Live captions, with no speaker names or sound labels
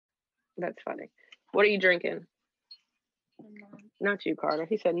That's funny. What are you drinking? Not you, Carter.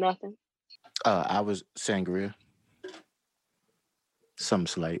 He said nothing. I was sangria. Some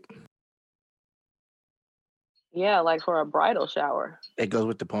slight. Yeah, like for a bridal shower. It goes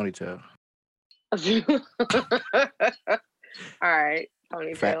with the ponytail. All right, Fact.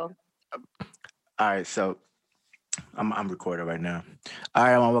 ponytail. All right, so I'm recording right now. All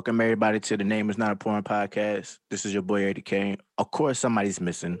right, I want to welcome everybody to the Name Is Not a Porn podcast. This is your boy Eddi Ky. Of course, somebody's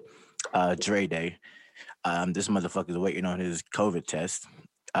missing. Dre Day. This motherfucker's waiting on his COVID test.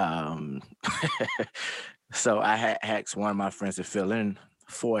 Um, so I had asked one of my friends to fill in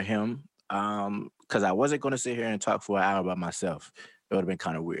for him because I wasn't going to sit here and talk for an hour by myself. It would have been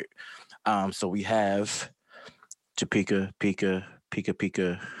kind of weird. So we have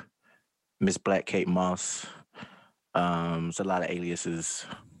Pika, Miss Black Kate Moss. It's a lot of aliases.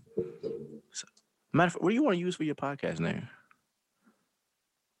 So, matter of fact, what do you want to use for your podcast name?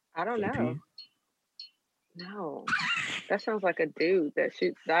 I don't KP? know. No, that sounds like a dude that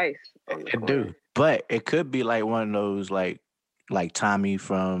shoots dice on the It do, corner. but it could be like one of those like Tommy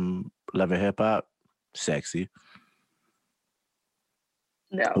from Love and Hip Hop, sexy,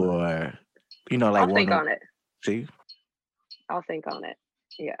 No, or like I'll one think of on it. see. I'll think on it.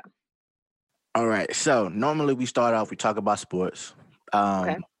 Yeah. All right, so normally we start off, we talk about sports.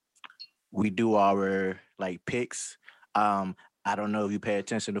 Okay. We do our like picks. I don't know if you pay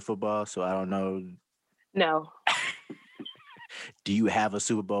attention to football, so I don't know. No. Do you have a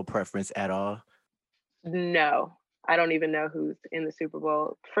Super Bowl preference at all? No. I don't even know who's in the Super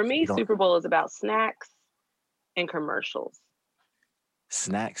Bowl. For So me, you don't Super Bowl is about snacks and commercials.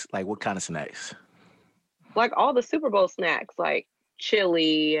 snacks? Like what kind of snacks? Like all the Super Bowl snacks, like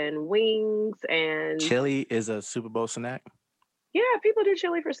chili and wings and Chili is a Super Bowl snack. yeah, people do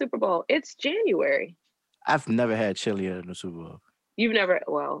chili for Super Bowl. It's January. I've never had chili in the Super Bowl. You've never,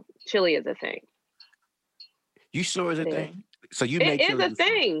 well, chili is a thing. You sure is a It is. thing? So you It made is chili a before?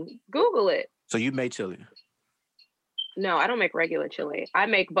 thing. Google it. So you made chili. No, I don't make regular chili. I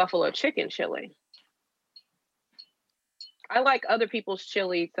make buffalo chicken chili. I like other people's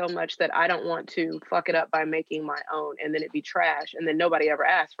chili so much that I don't want to fuck it up by making my own and then it be trash and then nobody ever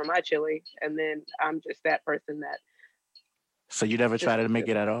asks for my chili and then I'm just that person that So you never just tried to make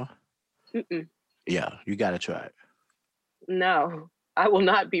it at all? mm-mm. Yeah, you gotta try it. No, I will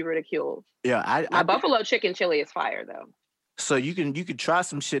not be ridiculed. Yeah, My buffalo chicken chili is fire though. so you can try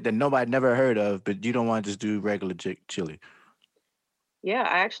some shit that nobody never heard of, but you don't want to just do regular chili. Yeah,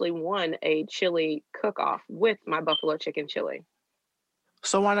 I actually won a chili cook-off with my buffalo chicken chili.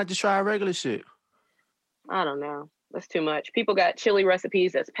 So why not just try regular shit? I don't know. That's too much. People got chili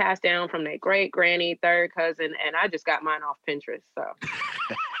recipes that's passed down from their great granny, third cousin, and I just got mine off Pinterest. So,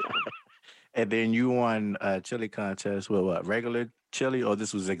 And then you won a chili contest with what? Regular chili, or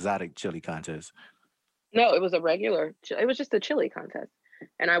this was exotic chili contest? no, it was a regular. It was just a chili contest,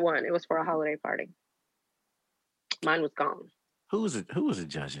 and I won. It was for a holiday party. Mine was gone, Who was it? Who was the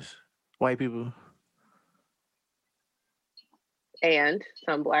judges? White people. and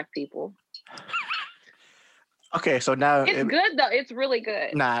some black people. Okay, so now It's good though. It's really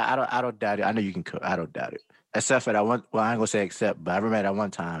good. nah, I don't doubt it. I know you can cook. I don't doubt it. Except for that one. Well, I ain't gonna say except, but I remember that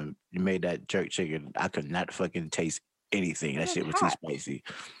one time you made that jerk chicken. I could not fucking taste anything. That It was shit was too hot. spicy.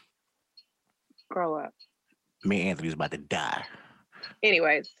 Grow up. Me and Anthony was about to die.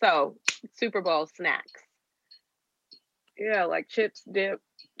 Anyway, so Super Bowl snacks. Yeah, like chips, dip,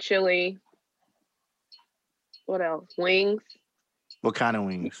 chili. What else? Wings. What kind of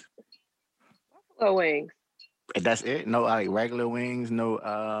wings? Buffalo wings. And that's it. No like regular wings. No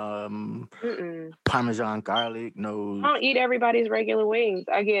Mm-mm. Parmesan garlic. I No, don't eat everybody's regular wings.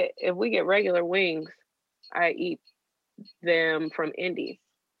 If we get regular wings, I eat them from Indies.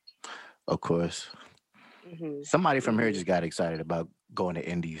 of course. Hmm. Somebody from here Hmm. just got excited about going to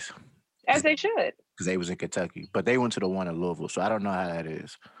Indies As they should. because they was in Kentucky, but they went to the one in Louisville. So I don't know how that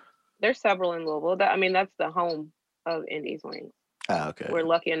is. There's several in Louisville. That's the home of Indies wings. Ah, okay. We're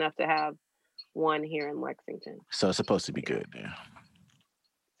lucky enough to have one here in Lexington. So it's supposed to be Yeah. good there.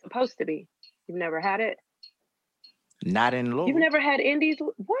 Supposed to be. You've never had it? Not in You've Louisville. never had Indies?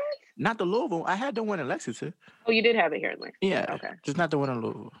 What? Not the Louisville. I had the one in Lexington. Oh, you did have it here in Lexington. Yeah, Okay. just not the one in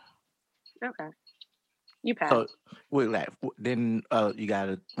Louisville. Okay. You So passed. wait, like then you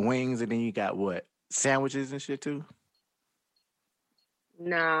got wings, and then you got what sandwiches and shit too.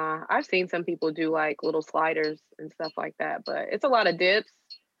 Nah, I've seen some people do like little sliders and stuff like that, but it's a lot of dips.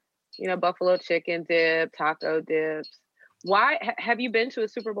 Buffalo chicken dip, taco dips. Why have you been to a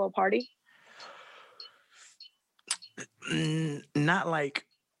Super Bowl party? Not like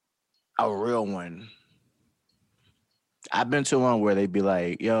a real one. I've been to one where they'd be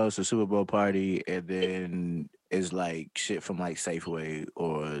like, "Yo, it's a Super Bowl party," and then it's like shit from like Safeway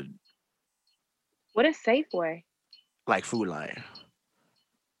or What is Safeway? like Food Lion.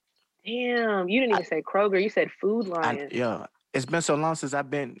 Damn, you didn't even say Kroger. You said Food Lion. Yeah, it's been so long since I've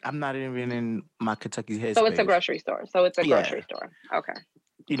been. I'm not even in my Kentucky headspace. So it's a grocery store. Yeah. Grocery store. Okay.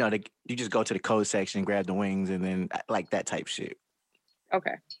 You know, you just go to the code section, grab the wings, and then like that type shit.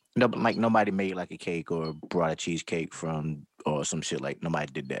 Okay. No, like nobody made like a cake or brought a cheesecake from or some shit. Like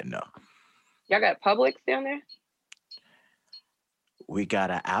nobody did that. No. Y'all got Publix down there? We got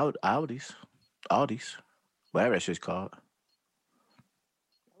Aldi's, whatever that shit's called.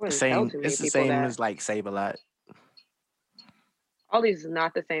 Same. It's the same as like Save a Lot. Aldi's is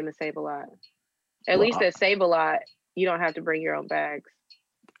not the same as Save a Lot. At least at Save a Lot, you don't have to bring your own bags.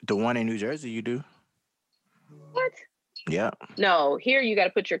 The one in New Jersey, you do. What? Yeah. No, here you got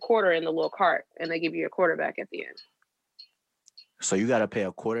to put your quarter in the little cart, and they give you your quarter back at the end. So you got to pay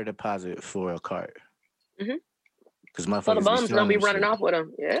a quarter deposit for a cart. Mm-hmm. Because motherfuckers so the bums don't be running off with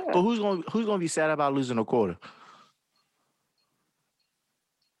them. Yeah. But who's gonna be sad about losing a quarter?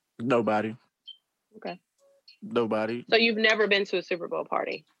 Nobody. Okay. Nobody. So you've never been to a Super Bowl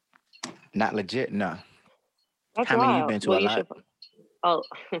party? Not legit, no. That's How wild. many you been to? A lot? Oh,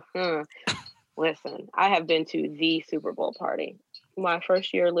 listen, I have been to the Super Bowl party. My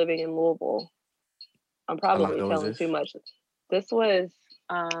first year living in Louisville. I'm probably telling too much. This was,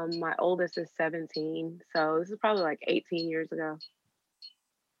 my oldest is 17, so this is probably like 18 years ago.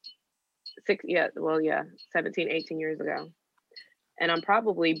 17, 18 years ago. And I'm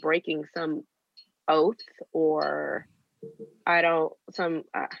probably breaking some oath or I don't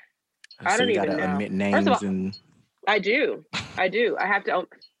even know. Names First of all, and... I do. I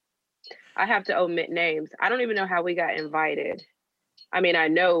have to omit names. I don't even know how we got invited. I mean, I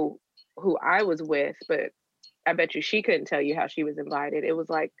know who I was with, but I bet you she couldn't tell you how she was invited. It was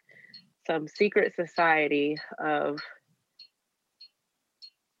like some secret society of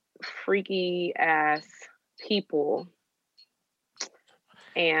freaky ass people.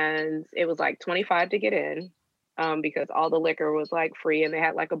 And it was like $25 to get in because all the liquor was like free and they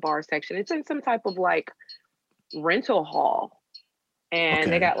had like a bar section. It's in some type of like rental hall.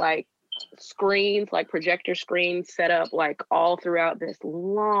 And they got like screens, like projector screens set up like all throughout this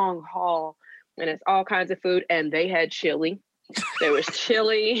long hall. And it's all kinds of food. And they had chili. There was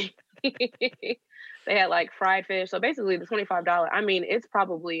chili. They had like fried fish. So basically the $25, I mean, it's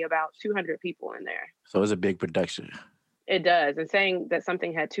probably about 200 people in there. So it's a big production. It does. And saying that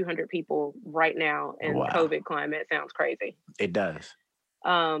something had 200 people right now in COVID climate sounds crazy. It does.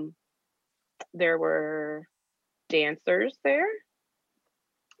 There were dancers there.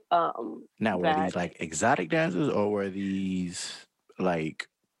 Now, were these like exotic dancers or were these like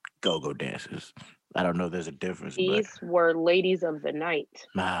go-go dancers? I don't know. There's a difference. These were ladies of the night.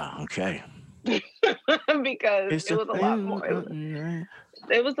 Ah, okay. Because it was a lot more.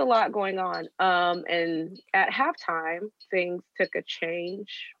 It was a lot going on. And at halftime, things took a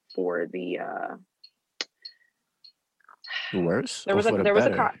change for the worse.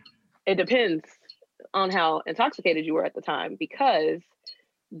 It depends on how intoxicated you were at the time, because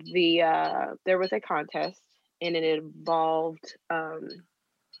there was a contest and it involved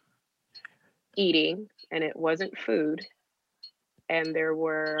eating, and it wasn't food. And there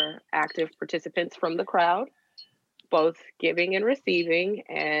were active participants from the crowd, both giving and receiving,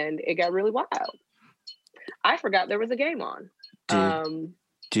 and it got really wild. I forgot there was a game on.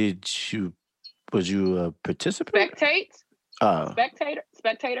 Was you a participant? Spectator.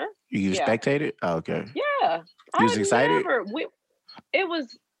 You spectated? Oh, okay. Yeah. You was excited? It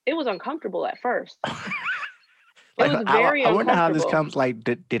was uncomfortable at first. Like, it was very uncomfortable. I wonder how this comes. Like,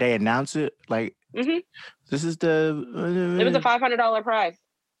 did they announce it? Like, this is the... it was a $500 prize.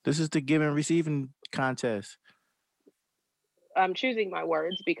 This is the give and receiving contest. I'm choosing my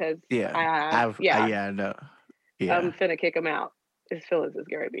words because I know. Yeah. I'm finna kick him out. His feelings is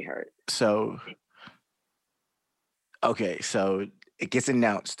Gary be hurt. So, okay, so it gets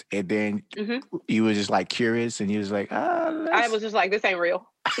announced, and then you were just like curious, and you was like, I was just like, this ain't real.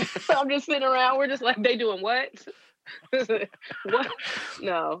 I'm just sitting around. We're just like, they doing what? What?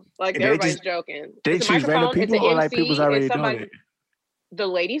 No, like everybody's joking. They choose random people, or like people's already doing it? The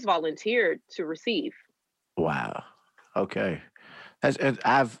ladies volunteered to receive. Wow. Okay.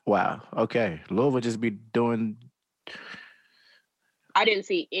 Okay. Louisville just be doing. I didn't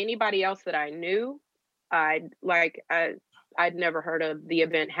see anybody else that I knew. I'd never heard of the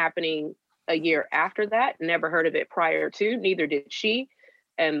event happening a year after that. Never heard of it prior to. Neither did she.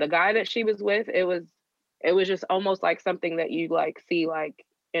 And the guy that she was with, it was just almost like something that you like see like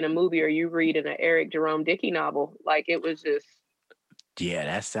in a movie or you read in an Eric Jerome Dickey novel. Like it was just, Yeah,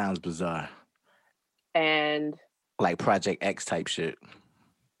 that sounds bizarre. and Like Project X type shit.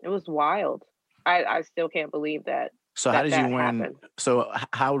 it was wild. I still can't believe that So how did you that win? happened. So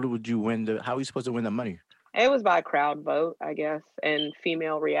how would you win the? How are you supposed to win the money? It was by crowd vote, I guess, and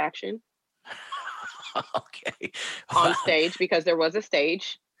female reaction Okay. on stage because there was a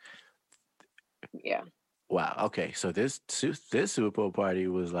stage. Yeah. Wow. Okay. So this Super Bowl party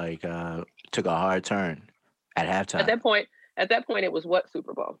was like took a hard turn at At halftime. that point, it was what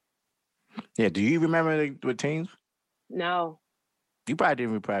Super Bowl? Yeah. Do you remember what teams? No, You probably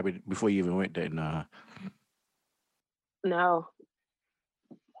didn't probably before you even went there. Nah. no.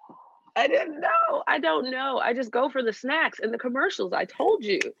 I didn't know. I don't know. I just go for the snacks and the commercials. I told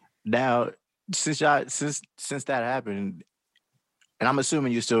you. Now, since that happened, and I'm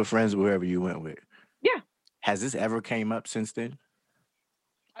assuming you're still friends with whoever you went with. Yeah. Has this ever came up since then?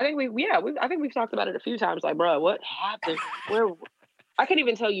 I think I think we've talked about it a few times. Like, bro, what happened? Where? I can't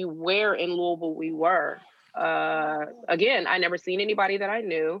even tell you where in Louisville we were. Again, I never seen anybody that I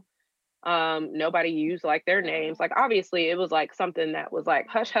knew. Nobody used like their names. Like, obviously, it was like something that was like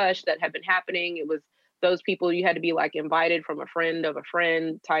hush hush that had been happening. It was those people you had to be like invited from a friend of a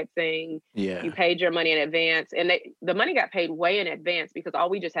friend type thing. Yeah. You paid your money in advance, and the money got paid way in advance because all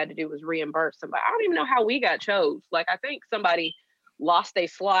we just had to do was reimburse somebody. I don't even know how we got chose. Like, I think somebody lost a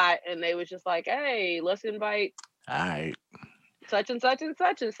slot, and they was just like, "Hey, let's invite All right. such and such and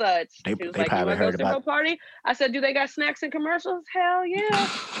such and such." They She was like, "You probably want to go heard Super Bowl about. party?" I said, "Do they got snacks and commercials?" Hell yeah,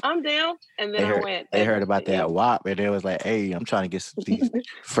 I'm down. And then They I heard. went, They and heard about it that WAP, and they was like, "Hey, I'm trying to get these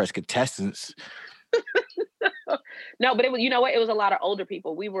fresh contestants." no, but it was, you know what? It was a lot of older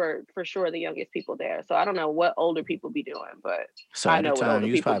people. We were for sure the youngest people there. So I don't know what older people be doing, but So I at the know what time, older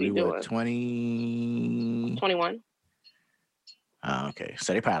you was people be probably what doing. 20. 21. Oh, okay.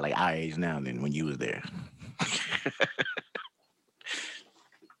 So they probably like our age now than when you was there.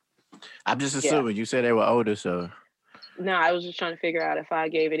 I'm just assuming you said they were older, so. No, I was just trying to figure out if I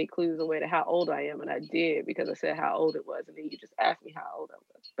gave any clues away to how old I am, and I did because I said how old it was, and then you just asked me how old I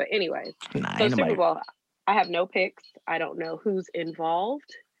was. But anyways, Nah, so ain't Super nobody. Bowl, I have no picks. I don't know who's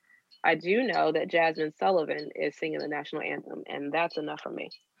involved. I do know that Jasmine Sullivan is singing the national anthem, and that's enough for me.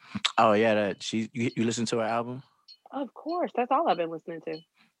 Oh yeah, you listen to her album? Of course, that's all I've been listening to.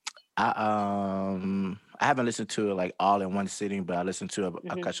 I haven't listened to it like all in one sitting, but I listened to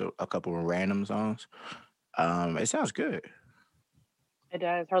a couple of random songs. It sounds good. It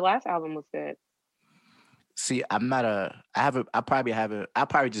does. Her last album was good. See, I'm not a. I probably haven't. I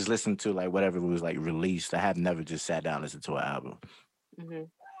probably just listened to like whatever was like released. I have never just sat down and listened to an album.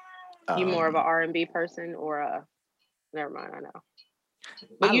 Mm-hmm. You more of an R&B person or a? Never mind, I know.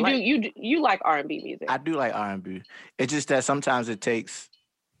 But you like R&B music. I do like R&B. It's just that sometimes it takes,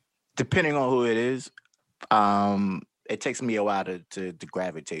 depending on who it is, it takes me a while to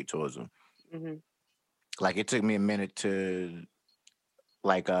gravitate towards them. Mm-hmm. Like it took me a minute to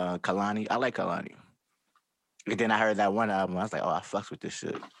like Kalani. I like Kalani. And then I heard that one album. I was like, oh, I fucks with this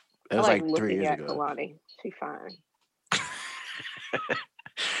shit. It was like 3 years ago. Kalani. She fine.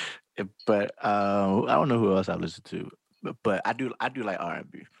 But I don't know who else I listen to. But I do like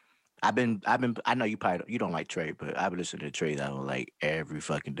R&B. I know you don't like Trey, but I've been listening to Trey's album like every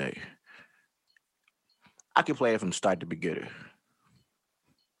fucking day. I can play it from start to beginning.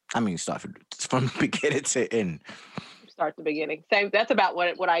 I mean, start from beginning to end. Start to beginning. Same. That's about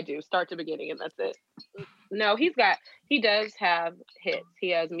what I do. Start to beginning, and that's it. No, he does have hits. He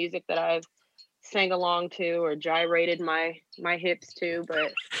has music that I've sang along to or gyrated my hips to,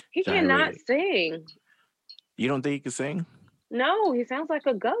 but he cannot sing. You don't think he can sing? No, he sounds like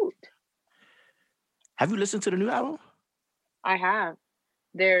a goat. Have you listened to the new album? I have.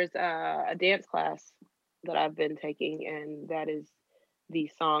 There's a dance class that I've been taking, and that is the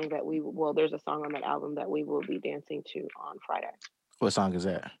song that there's a song on that album that we will be dancing to on Friday. What song is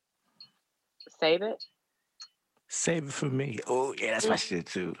that? Save It. Save It For Me. Oh, yeah, that's my shit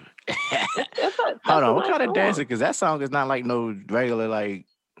too. Hold on, what kind of dancing? Because that song is not like no regular, like,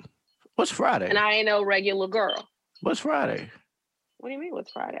 what's Friday? And I ain't no regular girl. What's Friday? What do you mean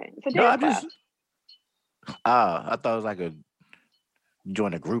what's Friday? It's a dance class. I thought it was like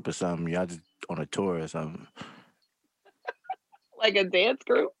join a group or something. Y'all just on a tour or something. Like a dance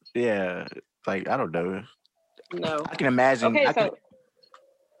group? Yeah, like I don't know. No, I can imagine. Okay,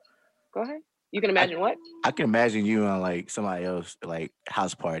 go ahead. You can imagine what? I can imagine you on like somebody else, like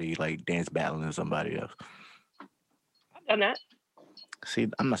house party, like dance battling with somebody else. I've done that. See,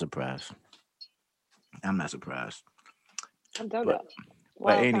 I'm not surprised. I've done that.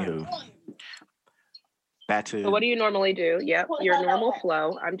 But anywho, Back to. So what do you normally do? Yep, your normal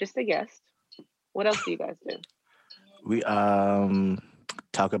flow. I'm just a guest. What else do you guys do? We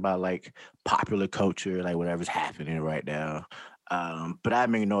talk about like popular culture, like whatever's happening right now. But I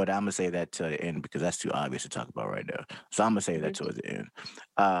mean, no, I'm gonna say that to the end because that's too obvious to talk about right now. So I'm gonna say that towards the end.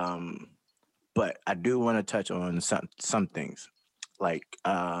 But I do want to touch on some things. Like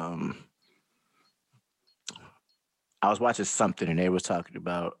I was watching something and they was talking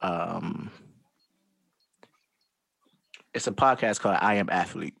about it's a podcast called I Am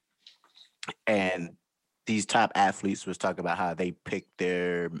Athlete. And these top athletes was talking about how they pick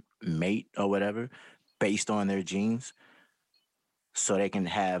their mate or whatever based on their genes so they can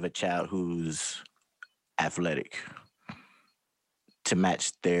have a child who's athletic to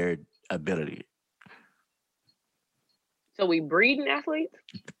match their ability. So we breed in athletes?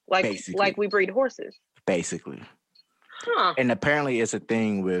 Like we breed horses? Basically. Huh. And apparently it's a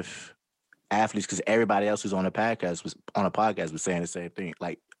thing with athletes because everybody else who's on a podcast was saying the same thing.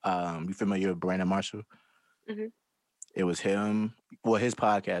 Like, you familiar with Brandon Marshall? Mm-hmm. It was him. Well, his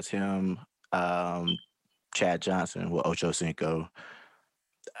podcast, him, Chad Johnson, Ocho Cinco,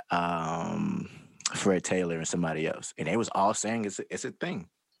 Fred Taylor, and somebody else, and they was all saying it's a thing.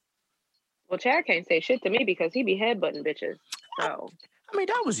 Well, Chad can't say shit to me because he be headbutting bitches. So I mean,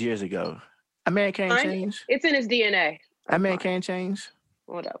 that was years ago. A man can't change. It's in his DNA. A man can't change.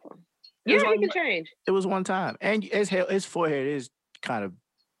 Whatever. Yeah, he can change. It was one time, and his forehead is kind of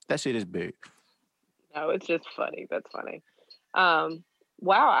that shit is big. No, it's just funny. That's funny.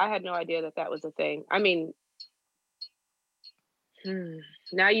 Wow, I had no idea that was a thing. I mean,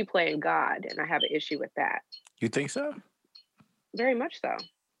 now you playing God, and I have an issue with that. You think so? Very much so.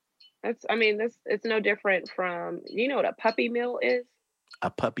 It's no different from, you know what a puppy mill is? A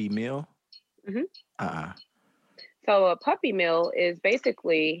puppy mill? Mm-hmm. So a puppy mill is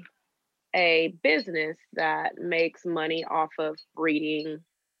basically a business that makes money off of breeding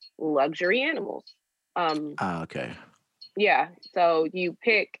luxury animals. Okay. Yeah. So you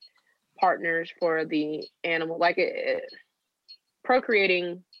pick partners for the animal. Like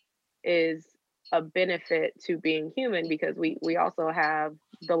procreating is a benefit to being human because we also have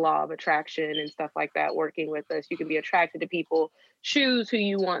the law of attraction and stuff like that working with us. You can be attracted to people, choose who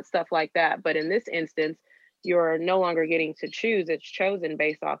you want, stuff like that. But in this instance, you're no longer getting to choose. It's chosen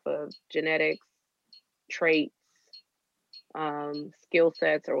based off of genetics, traits, skill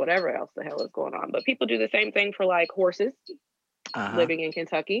sets, or whatever else the hell is going on. But people do the same thing for like horses living in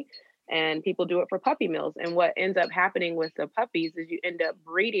Kentucky, and people do it for puppy mills. And what ends up happening with the puppies is you end up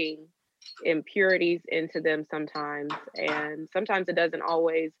breeding impurities into them sometimes, and sometimes it doesn't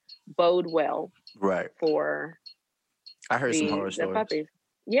always bode well. Right. For I heard some horror stories. Puppies.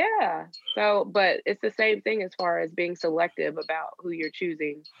 Yeah. So, but it's the same thing as far as being selective about who you're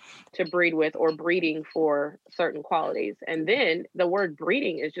choosing to breed with or breeding for certain qualities. And then the word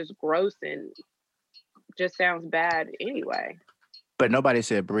breeding is just gross and just sounds bad anyway. But nobody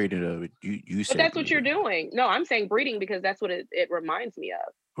said breeding though. You said. But that's breeding. What you're doing. No, I'm saying breeding because that's what it reminds me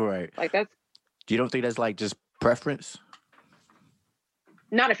of. Right. Like that's. You don't think that's like just preference?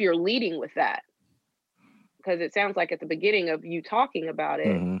 Not if you're leading with that. Because it sounds like at the beginning of you talking about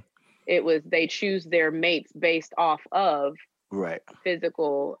it, it was they choose their mates based off of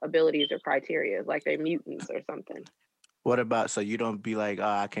physical abilities or criteria, like they're mutants or something. What about, so you don't be like, oh,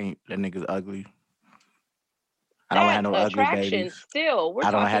 I can't, that nigga's ugly. I don't want to have no ugly babies. Still,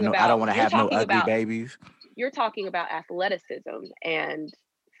 I don't want to have no ugly babies. You're talking about athleticism and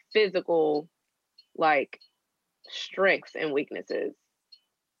physical, like, strengths and weaknesses,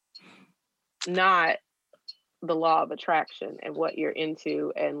 not the law of attraction and what you're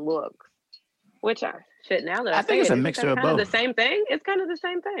into and looks. Which now that I think it's a mixture of both. The same thing. It's kind of the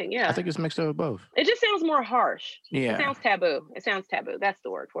same thing. Yeah, I think it's a mixture of both. It just sounds more harsh. Yeah, it sounds taboo. That's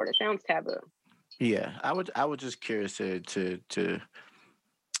the word for it. It sounds taboo. Yeah, I would just curious to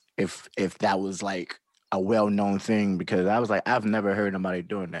if that was like a well-known thing, because I was like, I've never heard nobody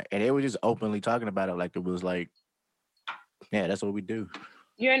doing that, and they were just openly talking about it like it was like, yeah, that's what we do.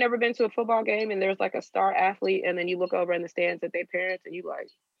 You ain't never been to a football game and there's like a star athlete, and then you look over in the stands at their parents and you like,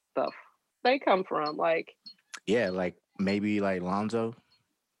 stuff they come from, like, yeah, like maybe like Lonzo.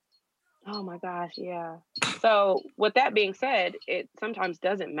 Oh my gosh, yeah. So with that being said, it sometimes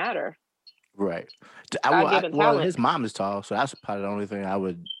doesn't matter. Right. Well, his mom is tall, so that's probably the only thing I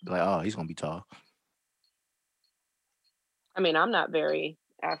would be like, oh, he's gonna be tall. I mean, I'm not very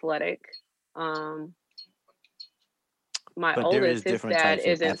athletic. My oldest, his dad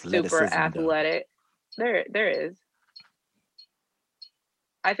isn't super athletic. There is.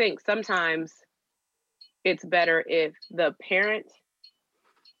 I think sometimes it's better if the parent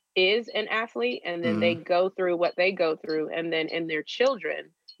is an athlete, and then they Mm-hmm. go through what they go through, and then in their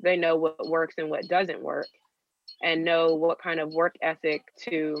children, they know what works and what doesn't work, and know what kind of work ethic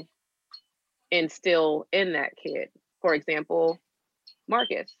to instill in that kid. For example,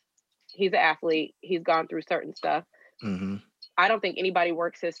 Marcus, he's an athlete, he's gone through certain stuff. Mm-hmm. I don't think anybody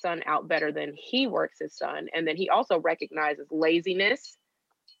works his son out better than he works his son. And then he also recognizes laziness,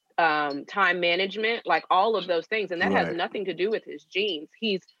 time management, like all of those things. And that has Right. nothing to do with his genes.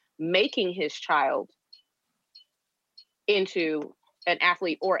 He's making his child into an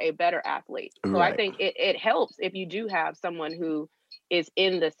athlete or a better athlete. So I Right. think it helps if you do have someone who is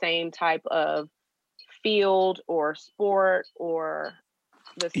in the same type of field or sport or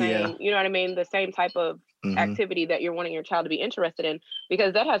the Yeah. same, you know what I mean? The same type of Mm-hmm. activity that you're wanting your child to be interested in,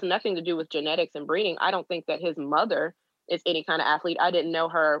 because that has nothing to do with genetics and breeding. I don't think that his mother is any kind of athlete. I didn't know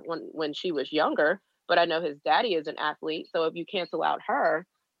her when she was younger, but I know his daddy is an athlete. So if you cancel out her,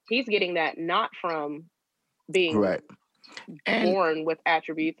 he's getting that not from being Right. And born with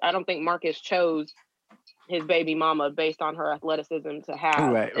attributes. I don't think Marcus chose his baby mama based on her athleticism to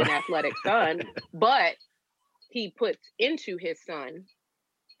have right. an athletic son, but he puts into his son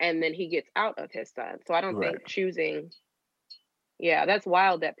and then he gets out of his son. So I don't Right. think choosing, yeah, that's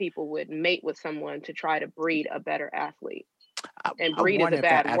wild that people would mate with someone to try to breed a better athlete. And I breed is a wonder if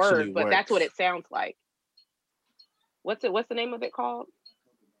that bad actually word, but that's what works. it sounds like. What's the name of it called?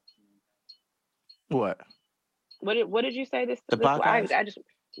 What? What did you say The this podcast? I just,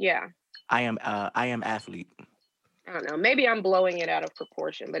 yeah, I am athlete. I don't know. Maybe I'm blowing it out of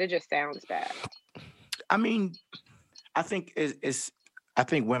proportion, but it just sounds bad. I mean, I think it's I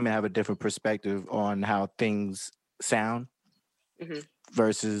think women have a different perspective on how things sound Hmm.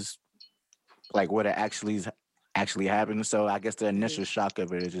 versus like what it actually happened. So I guess the Hmm. initial shock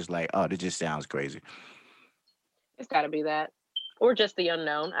of it is just like, oh, this just sounds crazy. It's got to be that, or just the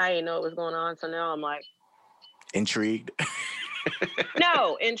unknown. I didn't know what was going on, so now I'm like, Intrigued.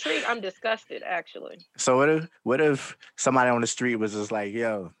 no, intrigued. I'm disgusted, actually. So what if somebody on the street was just like,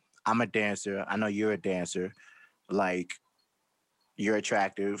 yo, I'm a dancer. I know you're a dancer. Like you're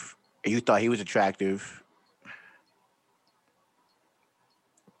attractive. And you thought he was attractive.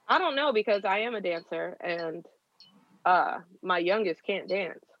 I don't know because I am a dancer and my youngest can't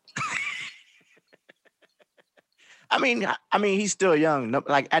dance. I mean, he's still young.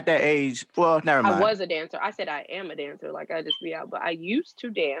 Like at that age. Well, never I mind. was a dancer. I said I am a dancer, like I just be out, but I used to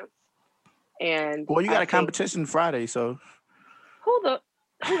dance, and Well, you got I a think competition Friday, so who the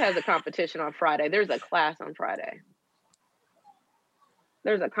who has a competition on Friday? There's a class on Friday.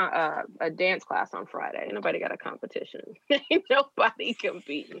 There's a dance class on Friday. Ain't nobody got a competition. Ain't nobody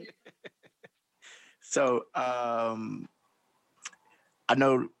competing. so I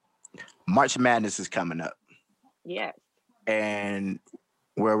know March Madness is coming up, Yes. and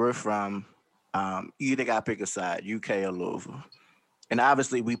where we're from, you either got to pick a side, UK or Louisville, and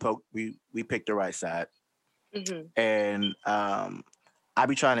obviously we picked the right side, Hmm. and I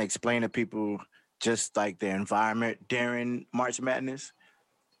be trying to explain to people just like the environment during March Madness,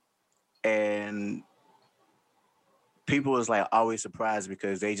 and people is like always surprised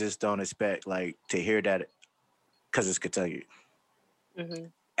because they just don't expect like to hear that because it's Kentucky, Hmm.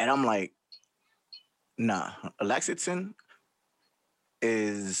 and I'm like, nah, Lexington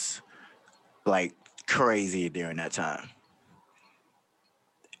is like crazy during that time.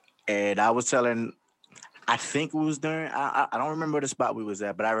 And I was telling, I think we was during. I don't remember the spot we was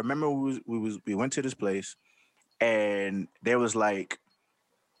at, but I remember we went to this place, and there was like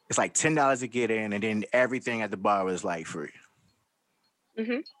it's like $10 to get in, and then everything at the bar was like free.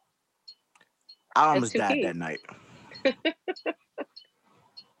 Hmm. I That's almost two died keys. that night.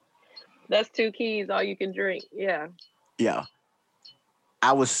 That's two keys. All you can drink. Yeah. Yeah,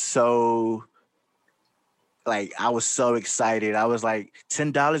 I was so I was so excited. I was like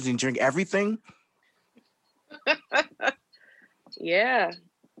 $10 and drink everything. Yeah.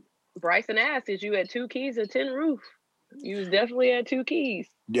 Bryson asked, "Is you at two keys or tin roof?" You was definitely at two keys.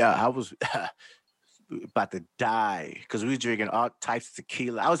 Yeah, I was about to die because we was drinking all types of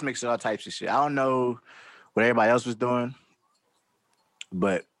tequila. I was mixing all types of shit. I don't know what everybody else was doing,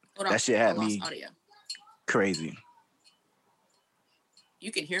 but Hold on, that shit I had lost me audio. crazy.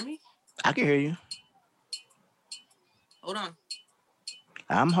 You can hear me? I can hear you. Hold on.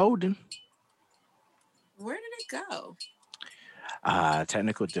 I'm holding. Where did it go?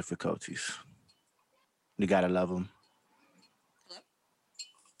 Technical difficulties. You gotta love them. Hello?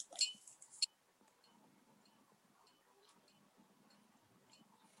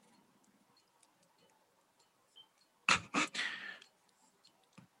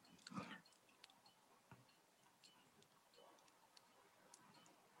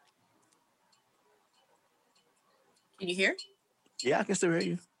 Can you hear? Yeah, I can still hear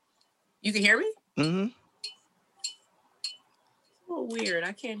you. You can hear me? Mm-hmm. It's a little weird.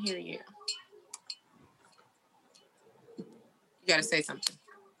 I can't hear you. You got to say something.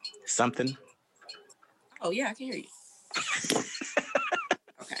 Something? Oh, yeah, I can hear you.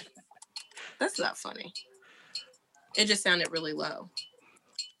 Okay. That's not funny. It just sounded really low.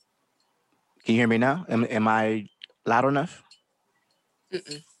 Can you hear me now? Am I loud enough?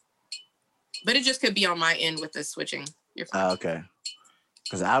 Mm-mm. But it just could be on my end with the switching. You're fine. Okay.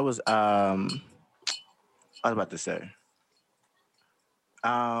 Because I was about to say.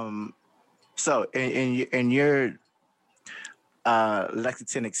 So in your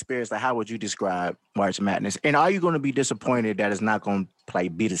Lexington experience, like how would you describe March Madness? And are you going to be disappointed that it's not going to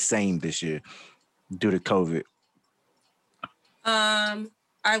be the same this year due to COVID?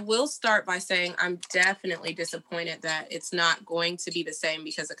 I will start by saying I'm definitely disappointed that it's not going to be the same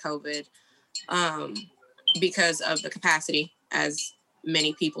because of COVID, because of the capacity, as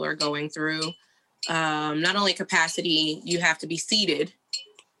many people are going through. Not only capacity, you have to be seated.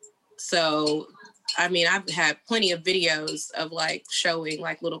 So, I mean, I've had plenty of videos of like showing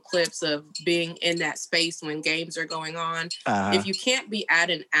like little clips of being in that space when games are going on. If you can't be at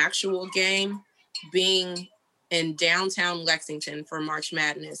an actual game, being in downtown Lexington for March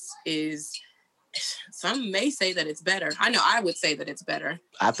Madness is, some may say that it's better. I know I would say that it's better.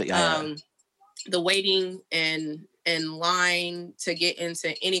 I think the waiting in line to get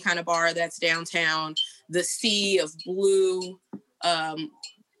into any kind of bar that's downtown, the sea of blue.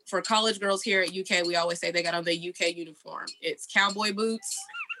 For college girls here at UK, we always say they got on the UK uniform. It's cowboy boots,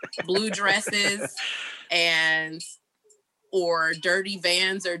 blue dresses, and or dirty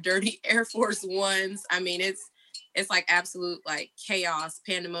Vans or dirty Air Force Ones. I mean, it's like absolute like chaos,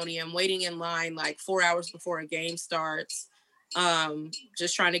 pandemonium, waiting in line like 4 hours before a game starts,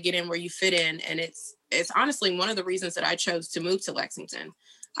 just trying to get in where you fit in. And it's honestly one of the reasons that I chose to move to Lexington.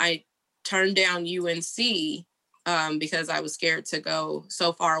 I turned down UNC because I was scared to go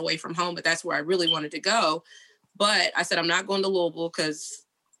so far away from home, but that's where I really wanted to go. But I said, I'm not going to Louisville because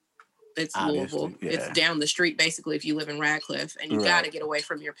it's obviously, Louisville. Yeah. It's down the street, basically, if you live in Radcliffe, and you got to get away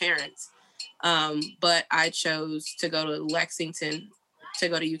from your parents. But I chose to go to Lexington, to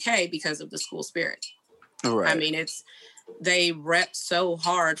go to UK because of the school spirit. Right. I mean, they rep so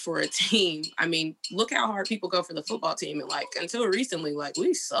hard for a team. I mean, look how hard people go for the football team. And like, until recently, like,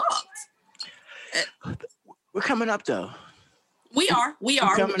 we sucked. We're coming up though. We are.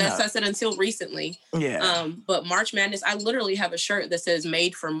 That's up. I said until recently. Yeah. But March Madness, I literally have a shirt that says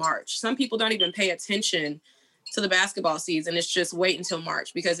 "Made for March." Some people don't even pay attention to the basketball season. It's just wait until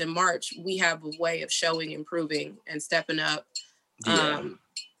March, because in March we have a way of showing, improving, and stepping up. Yeah.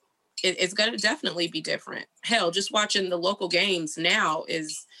 It's going to definitely be different. Hell, just watching the local games now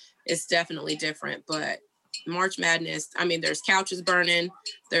is definitely different. But March Madness, I mean, there's couches burning,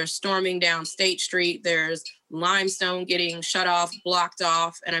 there's storming down State Street, there's limestone getting shut off, blocked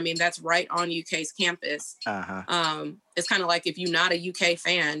off, and I mean that's right on UK's campus. It's kind of like, if you're not a UK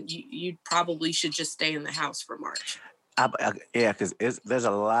fan, you probably should just stay in the house for March. Yeah, because there's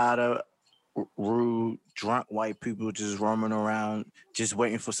a lot of rude, drunk white people just roaming around, just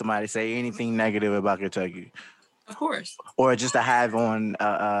waiting for somebody to say anything negative about Kentucky. Of course. Or just to have on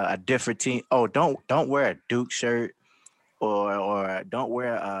a different team. Oh, don't wear a Duke shirt, or don't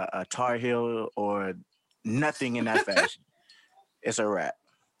wear a Tar Heel or nothing in that fashion. It's a wrap.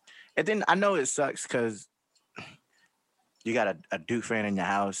 And then I know it sucks because you got a Duke fan in your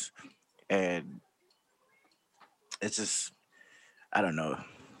house, and it's just, I don't know.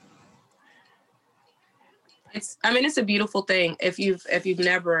 It's a beautiful thing if you've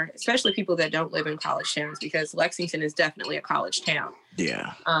never, especially people that don't live in college towns, because Lexington is definitely a college town.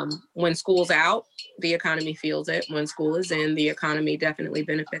 Yeah. When school's out, the economy feels it. When school is in, the economy definitely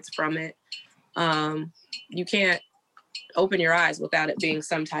benefits from it. You can't open your eyes without it being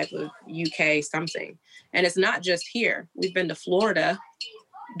some type of UK something. And it's not just here. We've been to Florida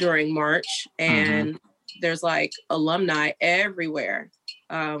during March, and there's like alumni everywhere.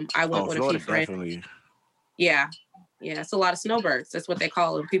 I went with Florida, a few friends. Definitely. Yeah. It's a lot of snowbirds. That's what they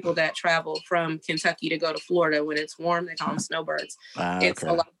call them. People that travel from Kentucky to go to Florida when it's warm, they call them snowbirds. It's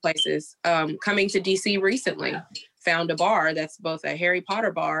a lot of places. Coming to DC recently, found a bar that's both a Harry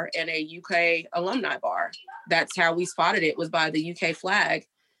Potter bar and a UK alumni bar. That's how we spotted it, was by the UK flag.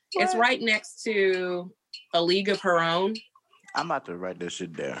 What? It's right next to A League of Her Own. I'm about to write this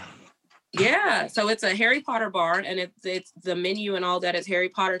shit down. Yeah. So it's a Harry Potter bar, and it's the menu and all that is Harry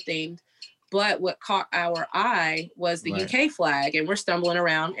Potter themed. But what caught our eye was the UK flag, and we're stumbling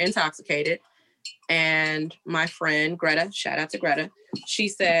around intoxicated. And my friend Greta, shout out to Greta, she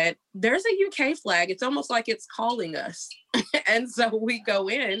said, there's a UK flag. It's almost like it's calling us. And so we go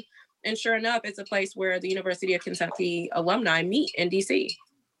in, and sure enough, it's a place where the University of Kentucky alumni meet in DC.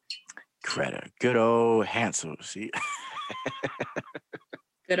 Greta, good old Hansel. See,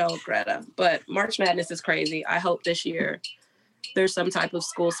 good old Greta. But March Madness is crazy. I hope this year there's some type of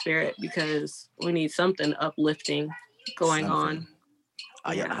school spirit, because we need something uplifting going on.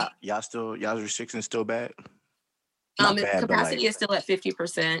 Y'all's restrictions still bad? Not bad, capacity is still at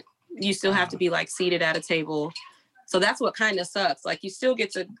 50%. You still have to be like seated at a table. So that's what kind of sucks. Like, you still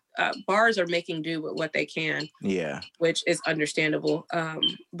get to, bars are making do with what they can. Yeah. Which is understandable.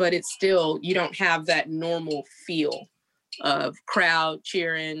 But it's still, you don't have that normal feel of crowd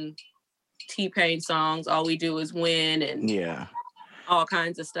cheering, T-Pain songs, all we do is win, and all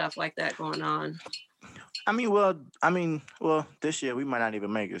kinds of stuff like that going on. Well, this year we might not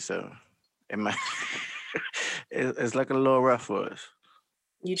even make it, so it might it's looking a little rough for us.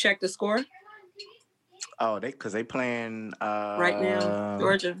 You check the score? Oh, because they playing right now,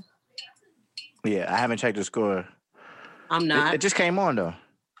 Georgia. Yeah, I haven't checked the score. I'm not. It just came on though.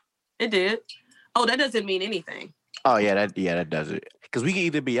 It did. Oh, that doesn't mean anything. Oh yeah, that does it. Because we can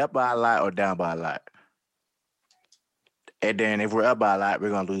either be up by a lot or down by a lot. And then if we're up by a lot, we're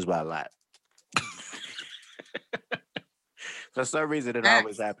gonna lose by a lot. For some reason, it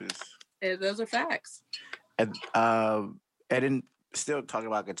always happens. Yeah, those are facts. And then still talking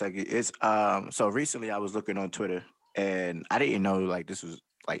about Kentucky, it's so recently I was looking on Twitter, and I didn't know like this was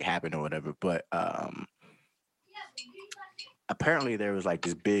like happened or whatever, but apparently there was like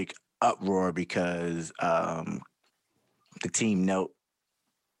this big uproar because the team knelt.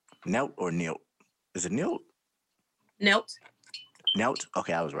 Is it knelt? Knelt?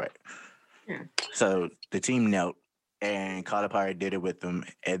 Okay, I was right. Yeah. So the team knelt, and Calipari did it with them,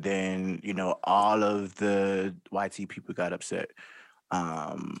 and then all of the YT people got upset.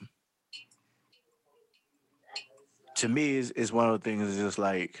 To me, is one of the things. Is just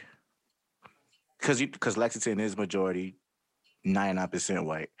like because Lexington is majority 99%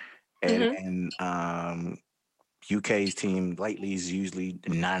 white, and UK's team lately is usually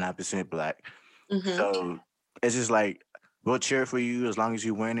 99% black. So it's just like, we'll cheer for you as long as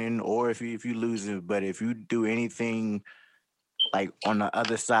you're winning, or if you losing. But if you do anything like on the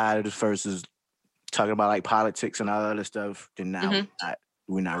other side versus talking about like politics and all that other stuff, then now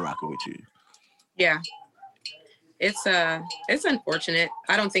we're not rocking with you. Yeah. It's unfortunate.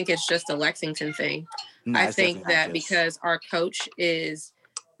 I don't think it's just a Lexington thing. No, I think that because our coach is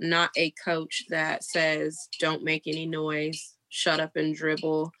not a coach that says don't make any noise, shut up and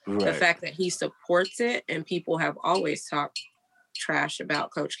dribble. Right. The fact that he supports it, and people have always talked trash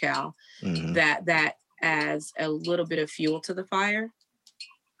about Coach Cal, that adds a little bit of fuel to the fire.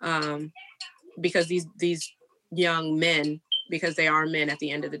 Because these young men, because they are men at the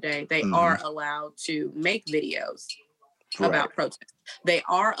end of the day, they are allowed to make videos about protest. They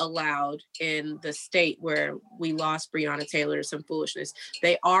are allowed, in the state where we lost Breonna Taylor to some foolishness,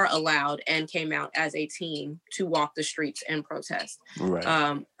 they are allowed and came out as a team to walk the streets and protest.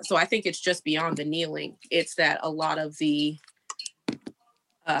 Right. So I think it's just beyond the kneeling. It's that a lot of the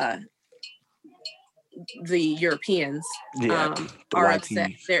Europeans are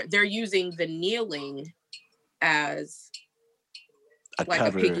upset. They're using the kneeling as a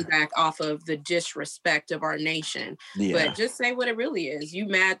piggyback off of the disrespect of our nation. Yeah. But just say what it really is. You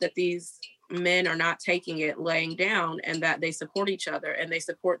mad that these men are not taking it laying down, and that they support each other and they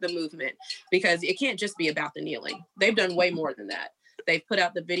support the movement, because it can't just be about the kneeling. They've done way more than that. They've put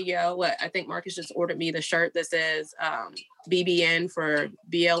out the video. I think Marcus just ordered me the shirt that says BBN for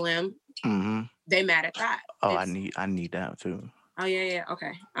BLM. They mad at that. Oh, I need that too. Oh yeah.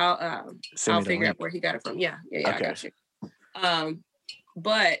 Okay. I'll figure out where he got it from. Yeah. Okay. I got you.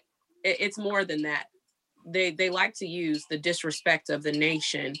 But it's more than that. They like to use the disrespect of the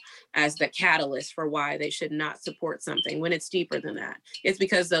nation as the catalyst for why they should not support something, when it's deeper than that. It's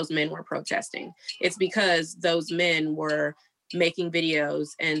because those men were protesting. It's because those men were making videos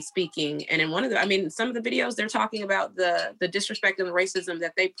and speaking. And in one of some of the videos, they're talking about the disrespect and the racism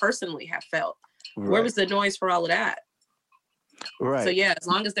that they personally have felt. Right. Where was the noise for all of that? Right. So yeah, as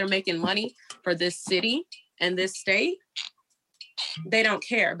long as they're making money for this city and this state, they don't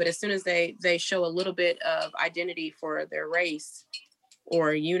care. But as soon as they show a little bit of identity for their race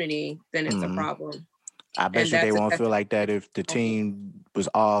or unity, then it's a problem. I bet you they won't feel like that if the team was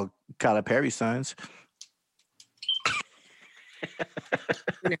all Calipari sons.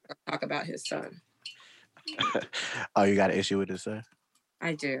 We're not gonna talk about his son. Oh, you got an issue with his son?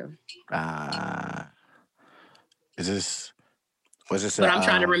 I do. Is this Was this but I'm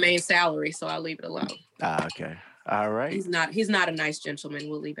trying to remain salary, so I'll leave it alone. Okay. All right. He's not a nice gentleman.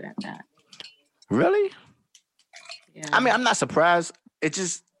 We'll leave it at that. Really? Yeah. I mean, I'm not surprised.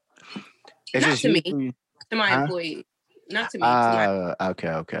 It's not just to usually, me, to my employee. Not to me. To my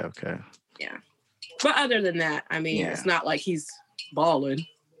Okay. Yeah. But other than that, I mean, it's not like he's balling.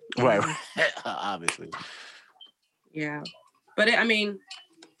 Right. Obviously. Yeah. But I mean,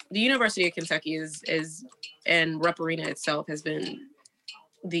 the University of Kentucky is and Rupp Arena itself has been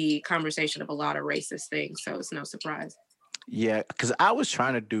the conversation of a lot of racist things, so it's no surprise. Yeah, because I was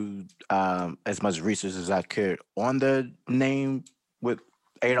trying to do as much research as I could on the name with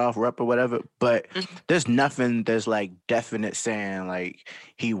Adolph Rupp or whatever, but there's nothing that's like definite saying like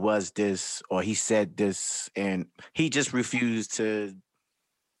he was this or he said this, and he just refused to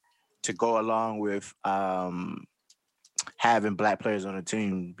go along with having black players on the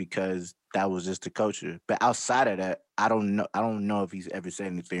team because that was just the culture. But outside of that, I don't know if he's ever said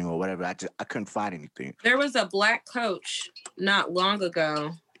anything or whatever. I couldn't find anything. There was a black coach not long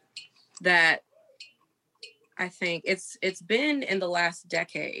ago that I think it's been in the last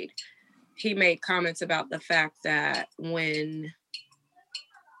decade. He made comments about the fact that when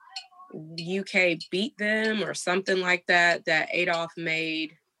UK beat them or something like that, that Adolph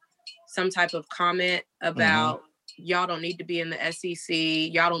made some type of comment about y'all don't need to be in the SEC,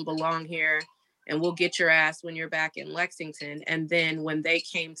 y'all don't belong here, and we'll get your ass when you're back in Lexington. And then when they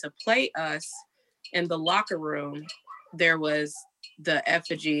came to play us in the locker room, there was the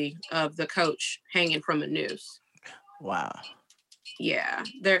effigy of the coach hanging from a noose. Wow. Yeah,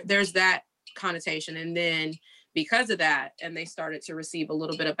 there's that connotation. And then because of that, and they started to receive a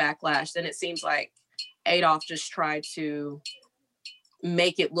little bit of backlash, then it seems like Adolph just tried to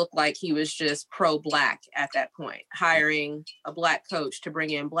make it look like he was just pro-black at that point, hiring a black coach to bring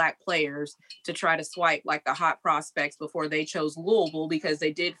in black players to try to swipe like the hot prospects before they chose Louisville because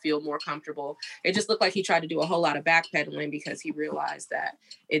they did feel more comfortable. It just looked like he tried to do a whole lot of backpedaling because he realized that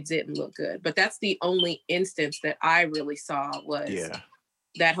it didn't look good. But that's the only instance that I really saw was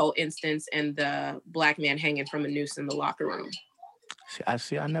that whole instance and the black man hanging from a noose in the locker room. I'm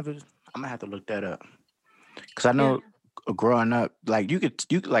gonna have to look that up. Because I know growing up, like you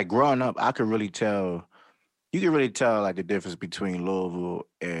could like growing up, I could really tell. You could really tell like the difference between Louisville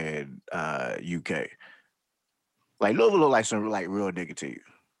and UK. Like Louisville looked like some like real nigga to you,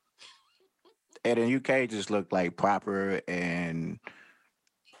 and then UK just looked like proper and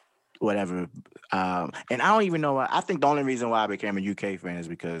whatever. And I don't even know why. I think the only reason why I became a UK fan is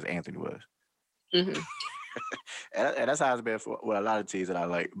because Anthony was. Mm-hmm. and that's how it's been for a lot of teams that I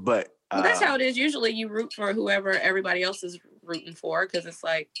like. But well, that's how it is. Usually you root for whoever everybody else is rooting for because it's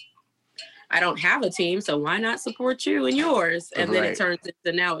like, I don't have a team, so why not support you and yours? And then it turns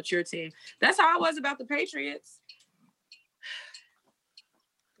into now it's your team. That's how I was about the Patriots.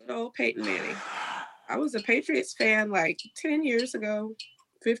 Good old Peyton Manning. I was a Patriots fan like 10 years ago,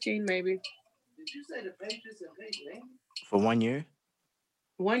 15 maybe. Did you say the Patriots and Peyton Manning? For 1 year?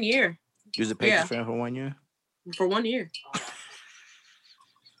 1 year. You was a Patriots fan for 1 year? For 1 year.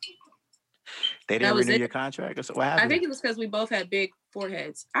 They didn't renew your contract? Or so what happened? I think it was because we both had big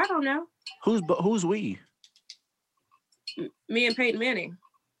foreheads. I don't know. Who's we? Me and Peyton Manning.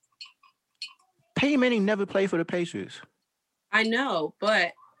 Peyton Manning never played for the Patriots. I know,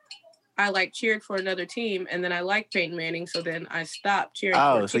 but I like cheered for another team, and then I liked Peyton Manning, so then I stopped cheering.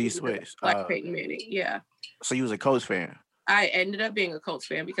 Oh, so you switched. Like Peyton Manning, yeah. So you was a Colts fan. I ended up being a Colts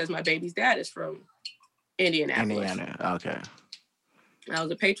fan because my baby's dad is from Indianapolis. Indiana, okay. I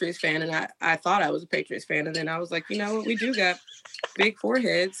was a Patriots fan, and I thought I was a Patriots fan, and then I was like, you know what, we do got big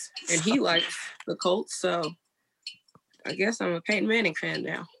foreheads, and he likes the Colts, so I guess I'm a Peyton Manning fan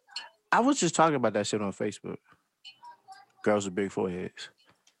now. I was just talking about that shit on Facebook. Girls with big foreheads.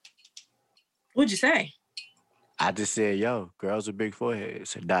 What'd you say? I just said, yo, girls with big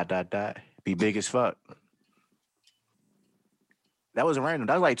foreheads, ... be big as fuck. That was random.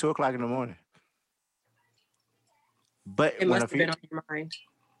 That was like 2 o'clock in the morning. But it must have been on your mind.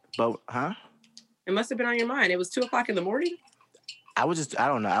 But, huh? It must have been on your mind. It was 2 o'clock in the morning? I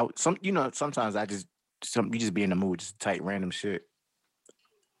don't know. Sometimes you just be in the mood, just type random shit.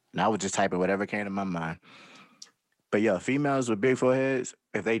 And I was just typing whatever came to my mind. But yeah, females with big foreheads,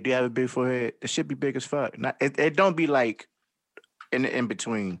 if they do have a big forehead, it should be big as fuck. It don't be like in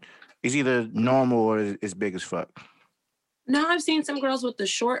between. It's either normal or it's big as fuck. No, I've seen some girls with the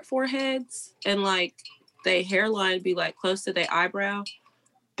short foreheads and like their hairline be like close to their eyebrow.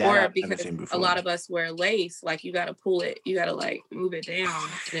 Or because a lot of us wear lace, like you gotta pull it, you gotta like move it down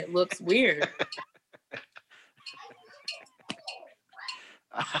and it looks weird.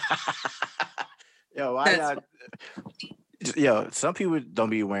 Yo, why y'all? Yo, some people don't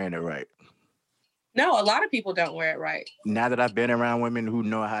be wearing it right. No, a lot of people don't wear it right. Now that I've been around women who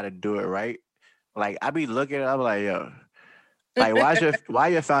know how to do it right, like I be looking at it, I'm like, yo, like why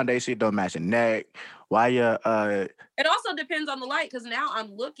your foundation don't match your neck? Why your It also depends on the light, because now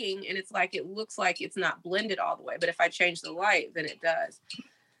I'm looking and it's like it looks like it's not blended all the way. But if I change the light, then it does.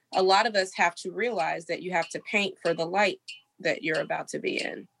 A lot of us have to realize that you have to paint for the light that you're about to be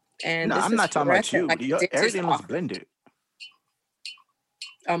in. And no, this I'm is not talking about you. like Everything looks blended.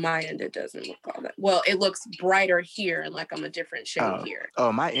 On my end, it doesn't look all that well. It looks brighter here and like I'm a different shade here.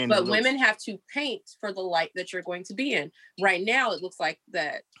 Oh, my end. But women have to paint for the light that you're going to be in. Right now, it looks like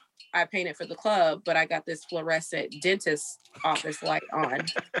that I painted for the club, but I got this fluorescent dentist office light on.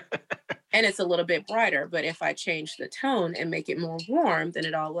 And it's a little bit brighter. But if I change the tone and make it more warm, then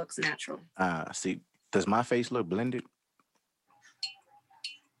it all looks natural. See, does my face look blended?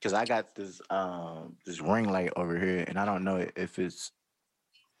 Because I got this ring light over here, and I don't know if it's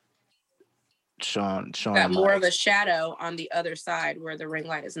showing got more of a shadow on the other side where the ring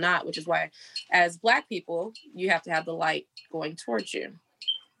light is not, which is why as Black people, you have to have the light going towards you.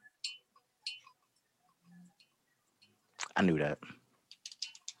 I knew that.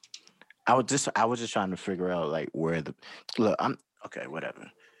 I was just trying to figure out like where I'm okay, whatever.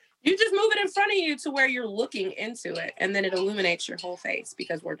 You just move it in front of you to where you're looking into it, and then it illuminates your whole face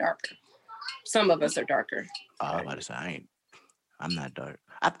because we're darker. Some of us are darker. Oh, I was about to say I'm not dark.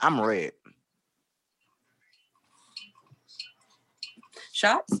 I'm red.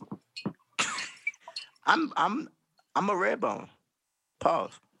 Shots? I'm a red bone.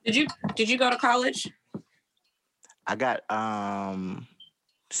 Pause. Did you go to college? I got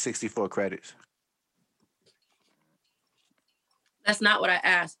 64 credits. That's not what I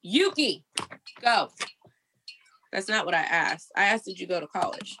asked. Yuki, go. That's not what I asked. I asked, did you go to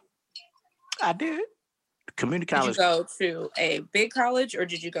college? I did. Community college. Did you go to a big college, or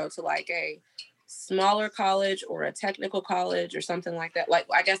did you go to like a smaller college or a technical college or something like that? Like,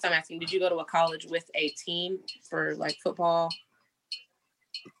 I guess I'm asking, did you go to a college with a team for like football?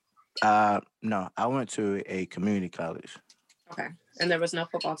 No, I went to a community college. Okay. And there was no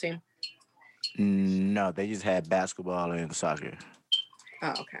football team? No, they just had basketball and soccer.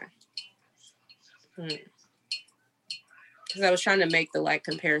 Oh, okay. Because I was trying to make the like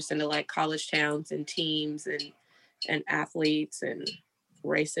comparison to like college towns and teams and athletes and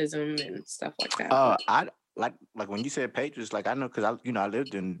racism and stuff like that. I like when you said Patriots, like I know because I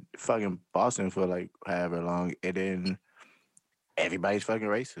lived in fucking Boston for like however long, and then everybody's fucking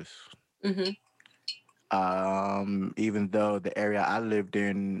racist. Mm-hmm. Even though the area I lived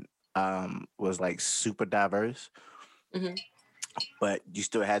in was like super diverse, mm-hmm. but you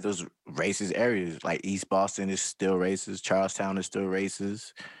still had those racist areas. Like East Boston is still racist. Charlestown is still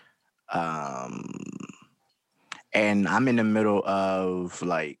racist. And I'm in the middle of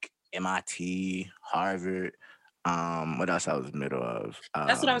like MIT, Harvard. What else I was in the middle of?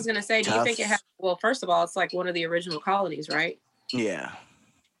 That's what I was gonna say. Do you think it has? Well, first of all, it's like one of the original colonies, right? Yeah.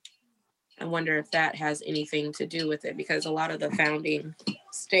 I wonder if that has anything to do with it, because a lot of the founding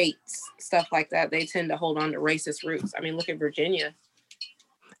states, stuff like that, they tend to hold on to racist roots. I mean, look at Virginia.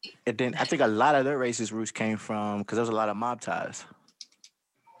 And then I think a lot of their racist roots came from because there was a lot of mob ties.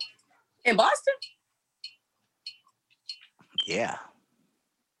 In Boston? Yeah.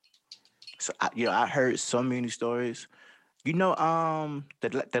 So I heard so many stories.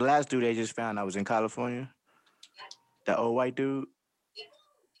 The last dude they just found, I was in California. That old white dude.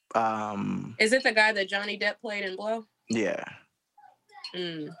 Is it the guy that Johnny Depp played in Blow? Yeah.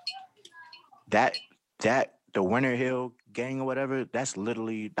 That the Winter Hill gang or whatever, that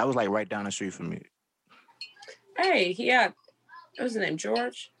was like right down the street from me. Hey, yeah. What was his name?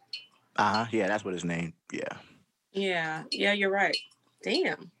 George? Yeah, that's what his name. Yeah. Yeah, you're right.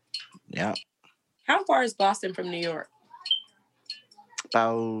 Damn. Yeah. How far is Boston from New York?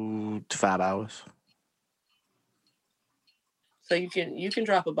 About 5 hours. So you can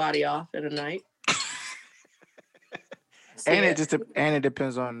drop a body off in a night. And it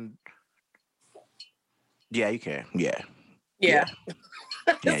depends on. Yeah, you can. Yeah.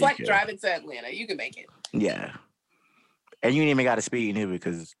 It's like driving to Atlanta. You can make it. Yeah. And you ain't even got to speed in here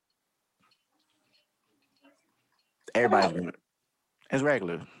because everybody's doing it. It's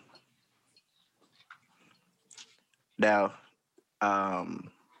regular. Now,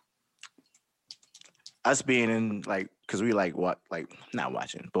 us being in like, because we like what, like not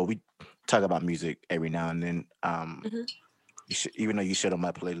watching, but we talk about music every now and then. You should, even though you should on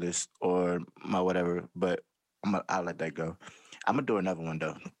my playlist or my whatever, but I'll let that go. I'm gonna do another one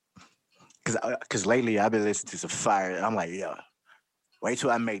though, because lately I've been listening to some fire. And I'm like, yo, wait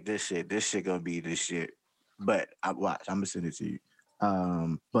till I make this shit. This shit gonna be this shit. but I'm gonna send it to you.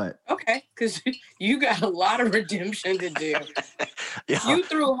 But okay, because you got a lot of redemption to do. yeah. You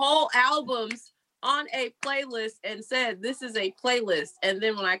threw whole albums on a playlist and said this is a playlist, and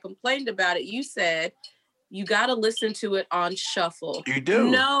then when I complained about it, you said you got to listen to it on shuffle. You do.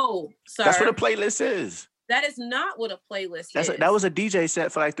 No, sir. That's what a playlist is. That is not what a playlist is. That was a DJ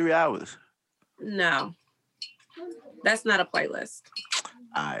set for like 3 hours. No, that's not a playlist.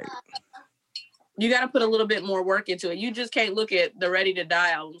 All right. You got to put a little bit more work into it. You just can't look at the Ready to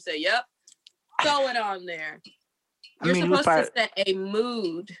Die album and say, yep, throw it on there. You're supposed to set a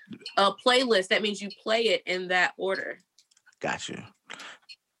mood, a playlist. That means you play it in that order. Gotcha.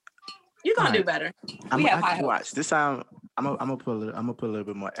 You're going to do better. I can watch. This time, I'm gonna put a little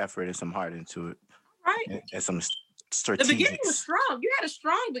bit more effort and some heart into it. Right. And some strategics. The beginning was strong. You had a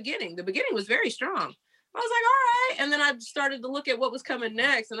strong beginning. The beginning was very strong. I was like, all right. And then I started to look at what was coming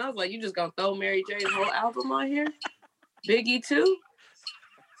next. And I was like, you just going to throw Mary J's whole album on here? Biggie too?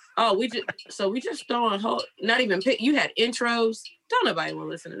 Oh, we just throwing whole, not even pick. You had intros. Don't nobody want to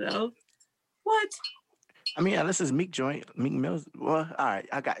listen to those. What? I mean, this is Meek joint. Meek Mills. Well, all right.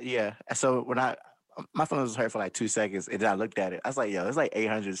 So when my phone was hurt for like 2 seconds, and then I looked at it. I was like, yo, there's like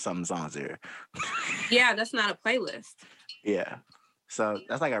 800 something songs here. Yeah, that's not a playlist. Yeah. So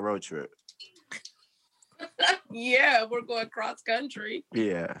that's like a road trip. Yeah, we're going cross country.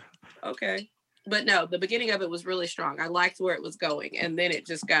 Yeah. Okay. But no, the beginning of it was really strong. I liked where it was going, and then it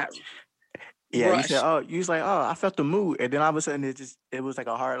just got rushed. You was like, I felt the mood, and then all of a sudden it was like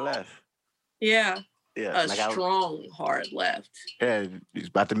a hard left. Yeah. Yeah. A strong hard left. Yeah, he's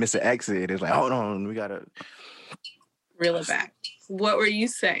about to miss an exit. It's like, hold on, we gotta reel it back. What were you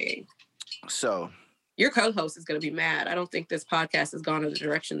saying? So your co-host is gonna be mad. I don't think this podcast has gone in the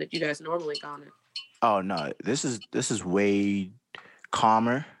direction that you guys normally gone in. Oh no, this is way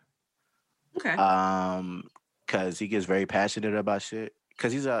calmer. Okay. Because he gets very passionate about shit.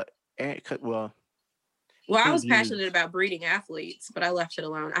 Because he's I was passionate about breeding athletes, but I left it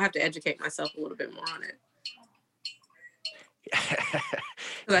alone. I have to educate myself a little bit more on it.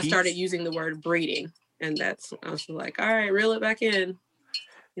 Because I started using the word breeding, and I was like, all right, reel it back in.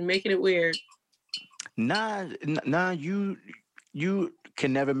 You're making it weird. Nah, you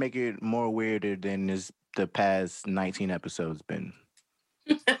can never make it more weirder than the past 19 episodes been.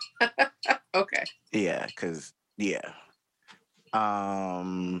 Okay. Yeah, because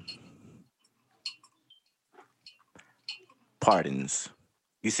pardons.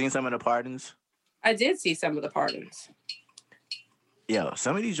 You seen some of the pardons? I did see some of the pardons. Yo,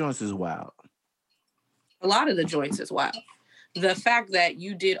 some of these joints is wild. A lot of the joints is wild. The fact that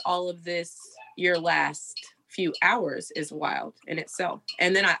you did all of this your last few hours is wild in itself.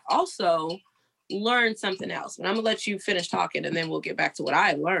 And then I also learned something else. And I'm gonna let you finish talking, and then we'll get back to what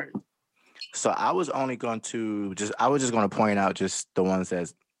I learned. So I was only going to just going to point out just the ones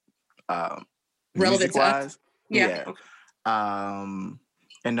that's relevant to us. Yeah. Okay.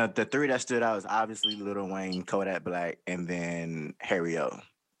 And the three that stood out was obviously Lil Wayne, Kodak Black, and then Harry O.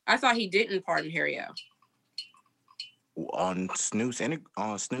 I thought he didn't pardon Harry O. On Snoop's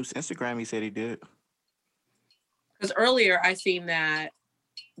Instagram, he said he did. Because earlier I seen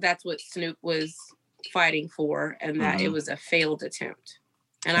that's what Snoop was fighting for, and that it was a failed attempt.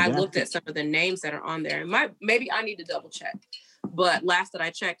 And I looked at some of the names that are on there, and maybe I need to double check. But last that I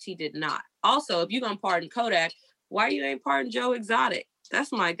checked, he did not. Also, if you're gonna pardon Kodak, why you ain't pardon Joe Exotic?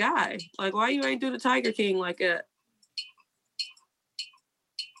 That's my guy. Like, why you ain't do the Tiger King like that?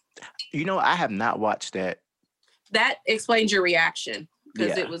 You know, I have not watched that. That explains your reaction,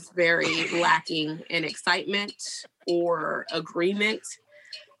 because it was very lacking in excitement or agreement.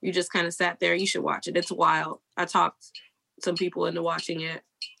 You just kind of sat there. You should watch it. It's wild. I talked some people into watching it.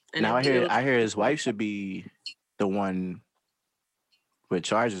 And now I hear his wife should be the one with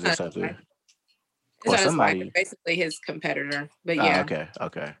charges or something. Or somebody. His wife, basically his competitor. But yeah.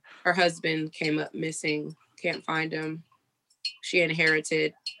 Okay. Her husband came up missing. Can't find him. She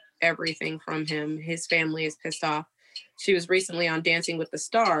inherited everything from him. His family is pissed off. She was recently on Dancing with the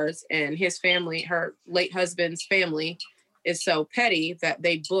Stars, and his family, her late husband's family, is so petty that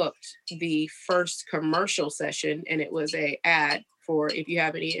they booked the first commercial session, and it was a ad for, if you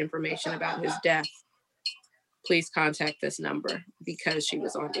have any information about his death, please contact this number, because she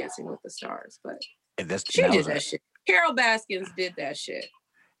was on Dancing with the Stars. But she did that shit. Carol Baskins did that shit.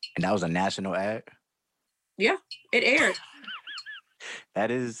 And that was a national ad? Yeah, it aired. That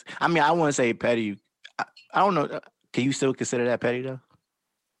is, I mean, I wouldn't say petty. I don't know. Can you still consider that petty though?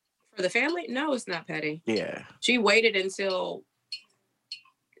 For the family? No, it's not petty. Yeah. She waited until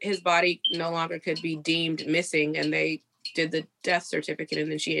his body no longer could be deemed missing, and they did the death certificate, and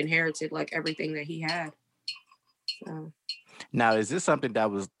then she inherited like everything that he had. So. Now, is this something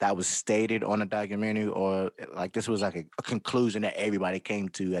that was stated on a documentary, or like this was like a conclusion that everybody came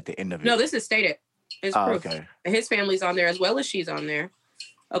to at the end of it? No, this is stated. It's proof. Okay. His family's on there as well as she's on there.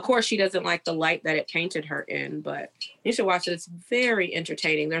 Of course, she doesn't like the light that it painted her in, but you should watch it. It's very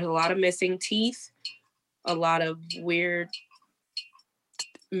entertaining. There's a lot of missing teeth, a lot of weird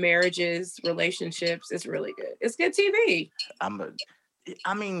marriages, relationships. It's really good. It's good TV.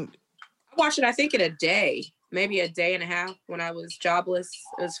 I mean, I watched it, I think, in a day, maybe a day and a half when I was jobless.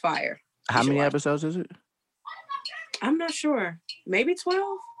 It was fire. How many episodes is it? I'm not sure. Maybe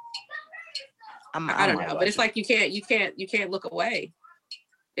 12. I don't know, but it's like you can't look away.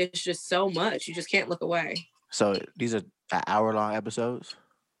 It's just so much. You just can't look away. So these are hour-long episodes?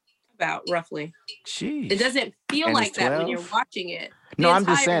 About roughly. Jeez. It doesn't feel like that when you're watching it. No, I'm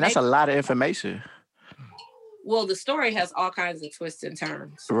just saying that's a lot of information. Well, the story has all kinds of twists and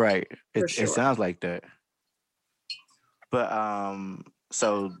turns. Right. It Sure. sounds like that. But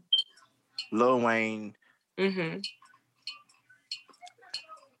so Lil Wayne. Mm-hmm.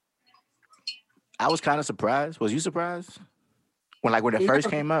 I was kind of surprised. Was you surprised? When it first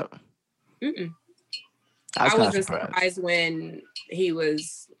came up? Mm-mm. I wasn't surprised when he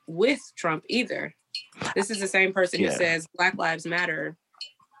was with Trump either. This is the same person who says Black Lives Matter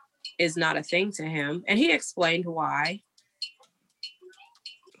is not a thing to him. And he explained why.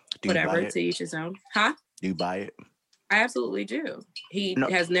 Whatever, to each his own. Huh? Do you buy it? I absolutely do. He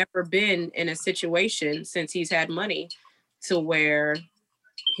has never been in a situation since he's had money to where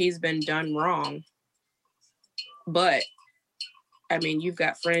he's been done wrong. But I mean, you've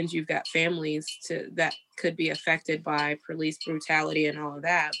got friends, you've got families that could be affected by police brutality and all of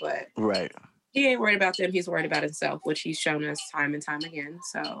that. But right, he ain't worried about them. He's worried about himself, which he's shown us time and time again.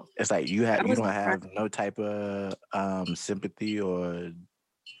 So it's like you don't have no type of sympathy, or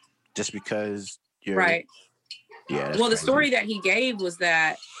just because you're right. Yeah. Well, crazy. The story that he gave was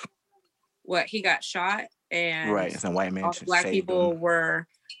that he got shot, and right, some white man, Black people were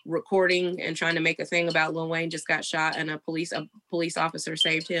recording and trying to make a thing about Lil Wayne just got shot, and a police officer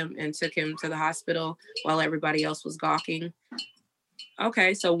saved him and took him to the hospital while everybody else was gawking.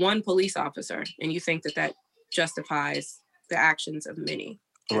 Okay, so one police officer, and you think that justifies the actions of many.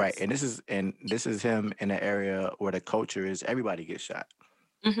 Right, and this is him in an area where the culture is everybody gets shot.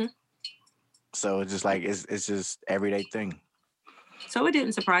 Mm-hmm. So it's just like it's just everyday thing. So it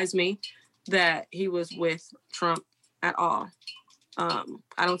didn't surprise me that he was with Trump at all.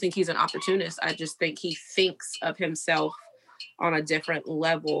 I don't think he's an opportunist. I just think he thinks of himself on a different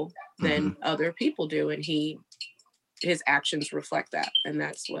level than other people do, and his actions reflect that, and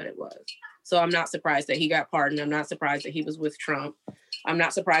that's what it was. So I'm not surprised that he got pardoned. I'm not surprised that he was with Trump. I'm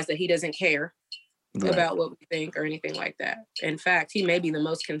not surprised that he doesn't care about what we think or anything like that. In fact, he may be the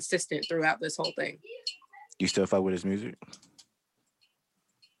most consistent throughout this whole thing. You still fuck with his music?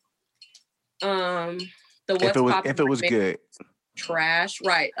 If it was good. Trash.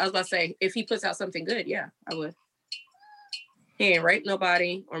 Right. I was about to say, if he puts out something good, yeah, I would. He ain't raped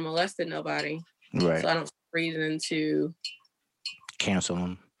nobody or molested nobody. Right. So I don't see reason to cancel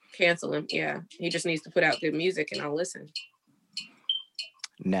him. Yeah. He just needs to put out good music and I'll listen.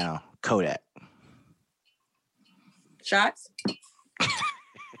 Now, Kodak. Shots?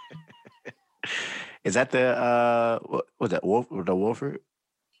 Is that the what was that? The Wolford?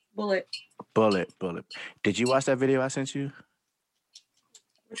 Bullet. Did you watch that video I sent you?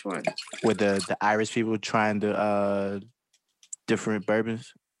 Which one? With the Irish people trying the different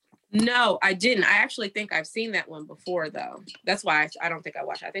bourbons? No, I didn't. I actually think I've seen that one before, though. That's why I don't think I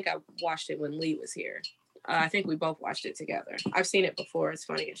watched it. I think I watched it when Lee was here. I think we both watched it together. I've seen it before. It's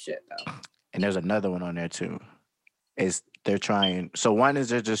funny as shit, though. And there's another one on there, too. They're trying... So one is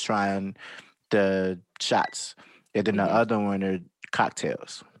they're just trying the shots. And then the other one are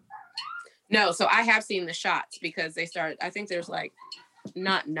cocktails. No, so I have seen the shots because they started... I think there's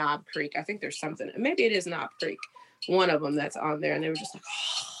not Knob Creek. I think there's something. Maybe it is Knob Creek. One of them that's on there. And they were just like...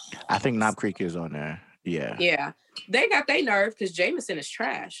 I think Knob Creek is on there. Yeah. Yeah. They got their nerve because Jameson is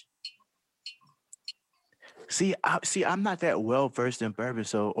trash. See, I'm not that well versed in bourbon,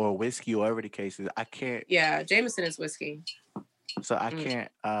 or whiskey, or whatever the case is. I can't. Yeah, Jameson is whiskey. So I can't.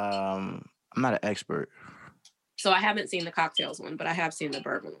 I'm not an expert. So I haven't seen the cocktails one, but I have seen the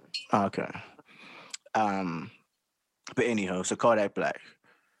bourbon one. Okay. But anyhow, so Kodak Black.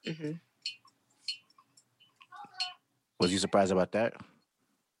 Mm-hmm. Was you surprised about that?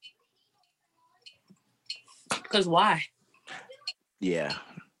 Because why? Yeah.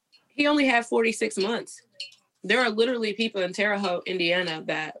 He only had 46 months. There are literally people in Terre Haute, Indiana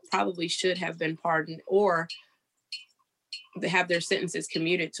that probably should have been pardoned or they have their sentences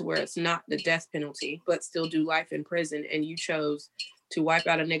commuted to where it's not the death penalty, but still do life in prison. And you chose to wipe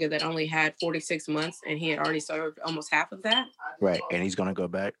out a nigga that only had 46 months and he had already served almost half of that. Right. And he's going to go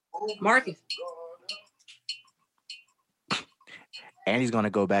back. Marcus. And he's going to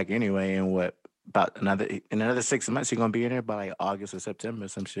go back anyway. And what? About another 6 months, he's going to be in there by like August or September or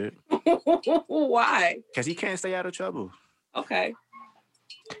some shit. Why? Because he can't stay out of trouble. Okay.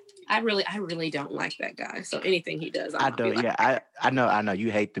 I really don't like that guy. So anything he does, I don't. Like, yeah, I know.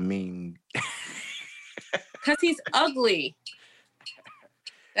 You hate the meme. Because he's ugly.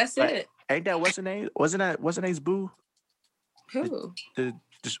 That's it. Ain't that what's her name? Wasn't her name's Boo? Who? The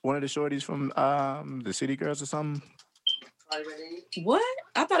one of the shorties from the City Girls or something. What?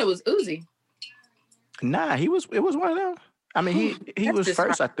 I thought it was Uzi. Nah, it was one of them. I mean, he was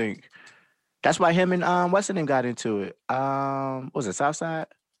first, I think. That's why him and what's her name got into it. Was it Southside?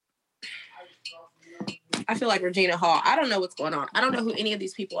 I feel like Regina Hall. I don't know what's going on. I don't know who any of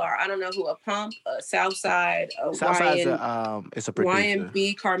these people are. I don't know who a Pump, a Southside, a Southside's it's a producer.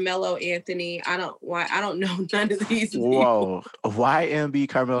 YMB, Carmelo Anthony. I don't know none of these people. Whoa, YMB,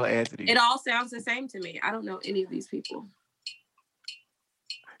 Carmelo Anthony. It all sounds the same to me. I don't know any of these people.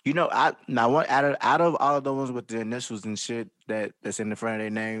 You know, out of all of the ones with the initials and shit that's in the front of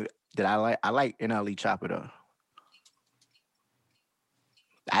their name that I like NLE Chopper though.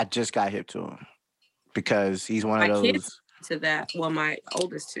 I just got hip to him because he's one of those. My kids to that. Well, my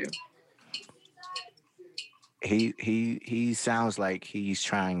oldest two. He sounds like he's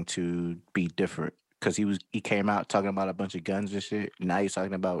trying to be different because he came out talking about a bunch of guns and shit. Now he's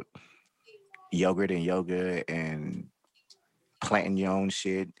talking about yogurt and yoga and planting your own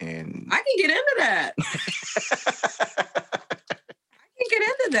shit, and I can get into that. I can get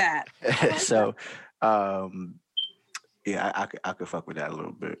into that. Like so, yeah, I could fuck with that a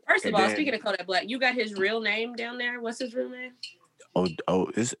little bit. First of all, speaking of Kodak Black, you got his real name down there. What's his real name?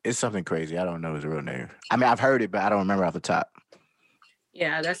 Oh, it's something crazy. I don't know his real name. I mean, I've heard it, but I don't remember off the top.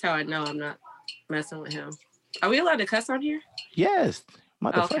 Yeah, that's how I know I'm not messing with him. Are we allowed to cuss on here? Yes,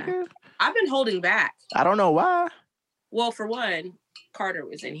 motherfucker. Okay. I've been holding back. I don't know why. Well, for one, Carter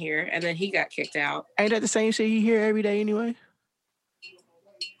was in here, and then he got kicked out. Ain't that the same shit you hear every day anyway?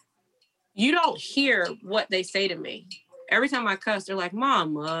 You don't hear what they say to me. Every time I cuss, they're like,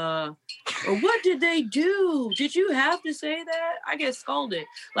 Mama, or what did they do? Did you have to say that? I get scolded.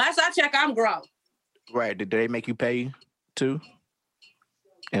 Last I checked, I'm grown. Right. Did they make you pay too?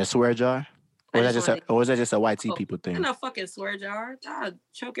 In a swear jar? Or was that just a white people thing? In a fucking swear jar. I'll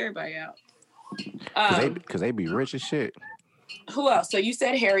choke everybody out. Because they be rich as shit. Who else? So you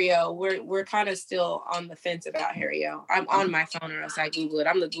said Harry-O. We're kind of still on the fence about Harry-O. I'm on my phone or else I Google it.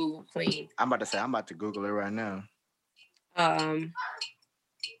 I'm the Google queen. I'm about to Google it right now.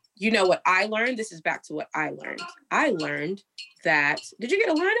 You know what I learned? This is back to what I learned. I learned that. Did you get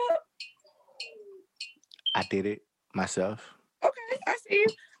a lineup? I did it myself. Okay, I see you.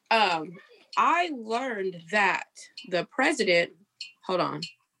 I learned that the president. Hold on.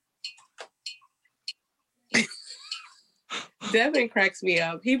 Devin cracks me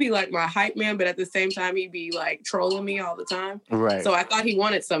up. He'd be like my hype man, but at the same time, he'd be like trolling me all the time. Right. So I thought he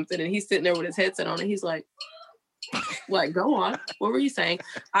wanted something, and he's sitting there with his headset on, and he's like, go on. What were you saying?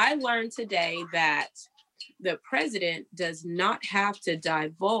 I learned today that the president does not have to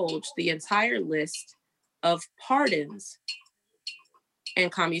divulge the entire list of pardons and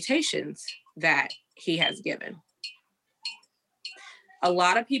commutations that he has given. A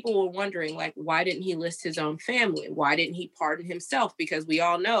lot of people were wondering, like, why didn't he list his own family? Why didn't he pardon himself? Because we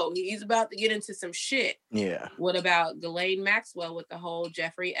all know he's about to get into some shit. Yeah. What about Ghislaine Maxwell with the whole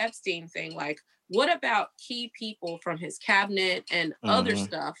Jeffrey Epstein thing? Like, what about key people from his cabinet and other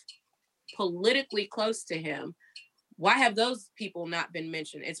stuff politically close to him? Why have those people not been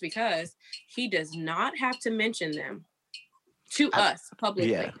mentioned? It's because he does not have to mention them to us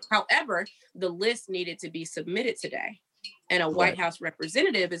publicly. Yeah. However, the list needed to be submitted today. And a White House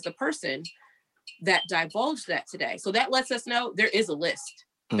representative is the person that divulged that today. So that lets us know there is a list.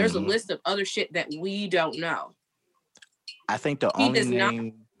 There's a list of other shit that we don't know. I think the only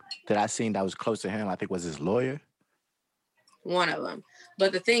name that I seen that was close to him, I think, was his lawyer. One of them.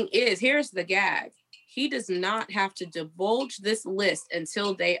 But the thing is, here's the gag. He does not have to divulge this list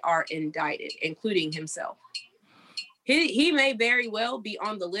until they are indicted, including himself. He may very well be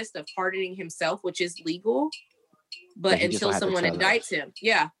on the list of pardoning himself, which is legal. But until someone indicts him.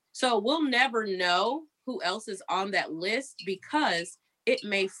 Yeah. So we'll never know who else is on that list because it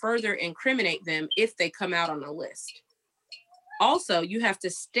may further incriminate them if they come out on a list. Also, you have to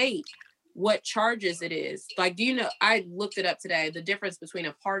state what charges it is. Like, do you know, I looked it up today, the difference between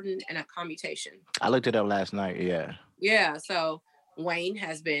a pardon and a commutation. I looked it up last night, yeah. Yeah, so Wayne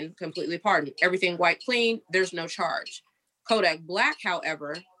has been completely pardoned. Everything white clean, there's no charge. Kodak Black,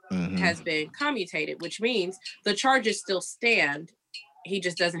 however, has been commutated, which means the charges still stand. He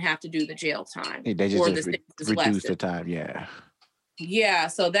just doesn't have to do the jail time. They just reduce the time, yeah. Yeah,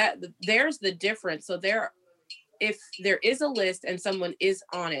 so there's the difference. So if there is a list and someone is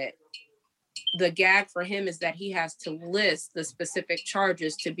on it, the gag for him is that he has to list the specific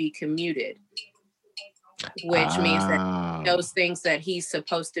charges to be commuted, which means that those things that he's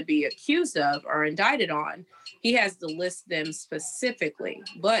supposed to be accused of or indicted on, he has to list them specifically.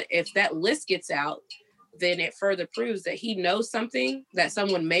 But if that list gets out, then it further proves that he knows something that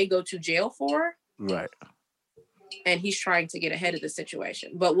someone may go to jail for. Right. And he's trying to get ahead of the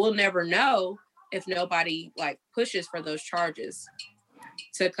situation. But we'll never know if nobody like pushes for those charges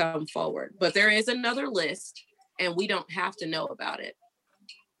to come forward. But there is another list and we don't have to know about it,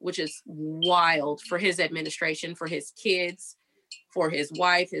 which is wild for his administration, for his kids, for his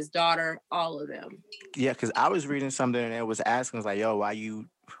wife, his daughter, all of them. Yeah, because I was reading something and it was asking, was like, yo, why you,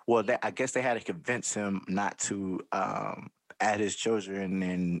 well, I guess they had to convince him not to add his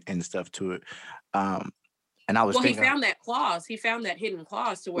children and stuff to it. And I was thinking, he found that clause. He found that hidden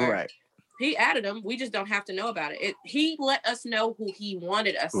clause to where he added them. We just don't have to know about it. He let us know who he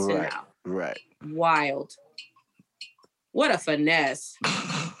wanted us to know. Right. Wild. What a finesse.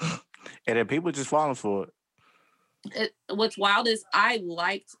 And then people just falling for it. What's wild is I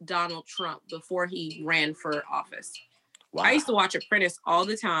liked Donald Trump before he ran for office. Wow. I used to watch Apprentice all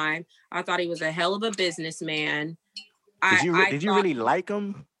the time. I thought he was a hell of a businessman. Did you really like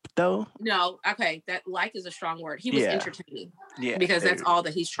him? Though? No, okay, that like is a strong word. He was entertaining. Yeah. Because that's all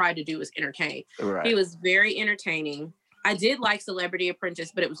that he's tried to do is entertain. Right. He was very entertaining. I did like Celebrity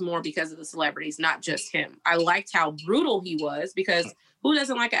Apprentice, but it was more because of the celebrities, not just him. I liked how brutal he was because who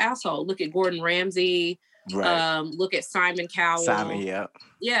doesn't like an asshole? Look at Gordon Ramsay. Right. Look at Simon Cowell.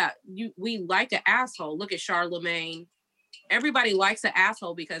 Yeah, we like an asshole. Look at Charlemagne. Everybody likes an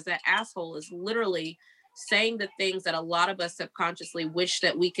asshole because that asshole is literally saying the things that a lot of us subconsciously wish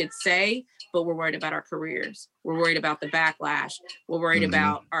that we could say, but we're worried about our careers. We're worried about the backlash. We're worried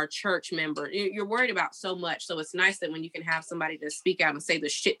about our church member. You're worried about so much. So it's nice that when you can have somebody to speak out and say the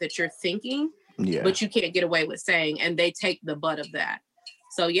shit that you're thinking, but you can't get away with saying, and they take the butt of that.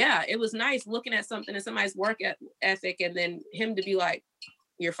 So yeah, it was nice looking at something in somebody's work ethic and then him to be like,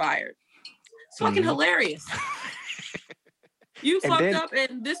 you're fired. It's fucking hilarious. You fucked up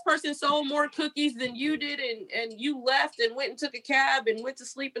and this person sold more cookies than you did and you left and went and took a cab and went to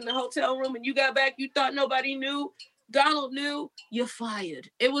sleep in the hotel room and you got back, you thought nobody knew. Donald knew, you're fired.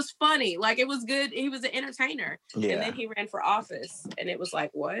 It was funny. Like, it was good. He was an entertainer. Yeah. And then he ran for office and it was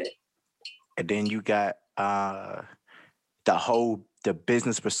like, what? And then you got the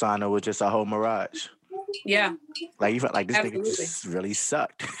business persona was just a whole mirage. Yeah. Like, you felt like this nigga just really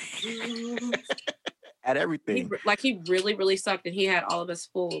sucked. At everything. He really, really sucked and he had all of us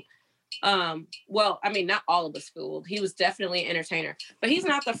fooled. Well, I mean, not all of us fooled. He was definitely an entertainer. But he's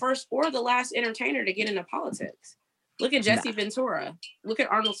not the first or the last entertainer to get into politics. Look at Jesse Ventura. Look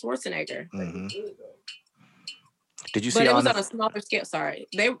at Arnold Schwarzenegger. Mm-hmm. Did you see? But it was on a smaller scale. Sorry.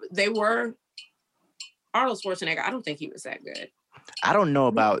 They were Arnold Schwarzenegger. I don't think he was that good. I don't know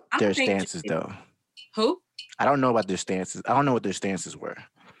about their stances though. Who? I don't know about their stances. I don't know what their stances were.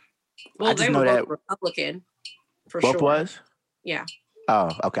 Well, they were both Republican, for sure. Both was? Yeah.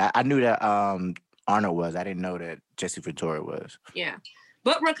 Oh, okay. I knew that Arnold was. I didn't know that Jesse Ventura was. Yeah.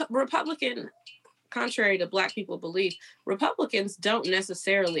 But Republican, contrary to Black people belief, Republicans don't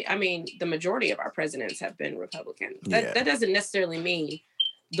necessarily, I mean, the majority of our presidents have been Republican. That doesn't necessarily mean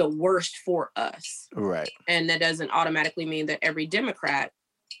the worst for us. Right. And that doesn't automatically mean that every Democrat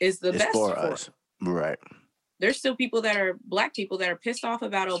is the best for us. Right. There's still people that are Black people that are pissed off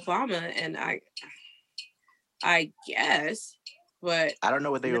about Obama, and I guess, but I don't know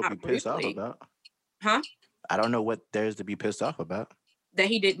what they would be pissed off about. Huh? I don't know what there's to be pissed off about. That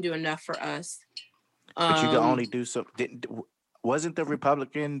he didn't do enough for us. But you can only do so. Wasn't the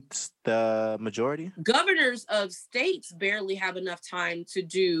Republicans the majority? Governors of states barely have enough time to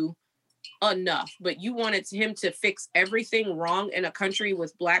do enough, but you wanted him to fix everything wrong in a country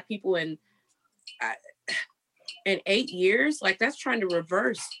with Black people in 8 years. Like, that's trying to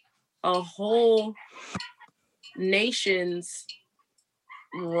reverse a whole nation's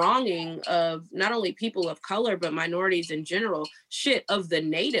wronging of not only people of color but minorities in general. Shit, of the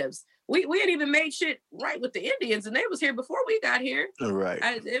natives. We ain't even made shit right with the Indians, and they was here before we got here. Right.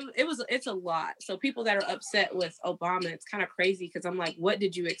 It's a lot. So people that are upset with Obama, it's kind of crazy because I'm like, what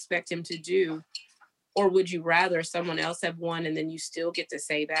did you expect him to do Or would you rather someone else have won and then you still get to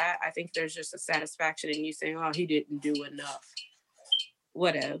say that? I think there's just a satisfaction in you saying, oh, he didn't do enough.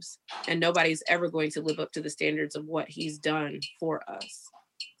 Whatevs. And nobody's ever going to live up to the standards of what he's done for us.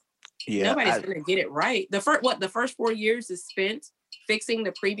 Yeah, nobody's going to get it right. The first 4 years is spent fixing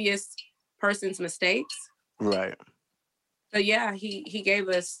the previous person's mistakes. Right. So yeah, he gave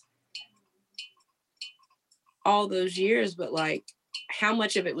us all those years, but like, how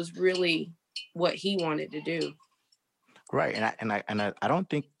much of it was really what he wanted to do? Right, and I don't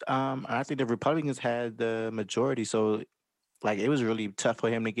think I think the Republicans had the majority, so like it was really tough for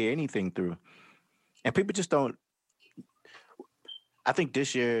him to get anything through, and people just don't. I think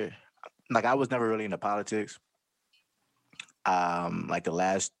this year, like I was never really into politics. Like the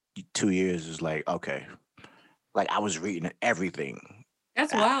last 2 years is like okay, like I was reading everything.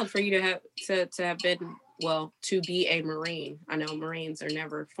 That's wild for you to have been to be a Marine. I know Marines are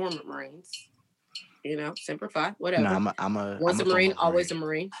never former Marines. You know, Semper Fi, whatever. No, I'm once a Marine, always a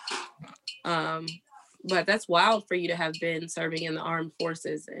Marine. But that's wild for you to have been serving in the armed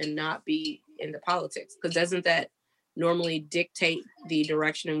forces and not be into politics, because doesn't that normally dictate the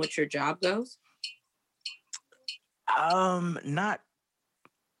direction in which your job goes? Not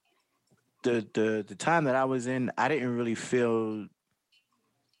the time that I was in, I didn't really feel.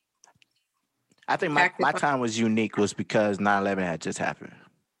 I think my time was unique was because 9/11 had just happened.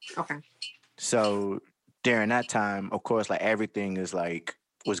 Okay. So during that time, of course, like everything is like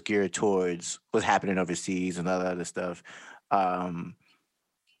was geared towards what's happening overseas and all that other stuff. The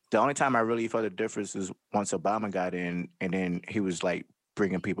only time I really felt a difference is once Obama got in, and then he was like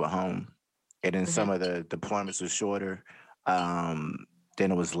bringing people home, and then some of the deployments was shorter. Then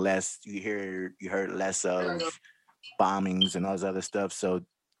it was less. You heard less of bombings and all this other stuff. So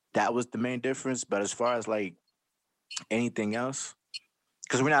that was the main difference. But as far as like anything else,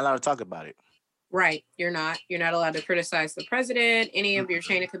 because we're not allowed to talk about it. Right. You're not allowed to criticize the president, any of your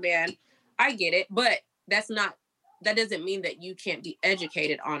chain of command. I get it, but that doesn't mean that you can't be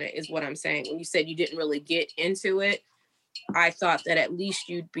educated on it, is what I'm saying. When you said you didn't really get into it, I thought that at least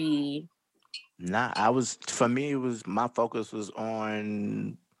you'd be. Nah, for me, my focus was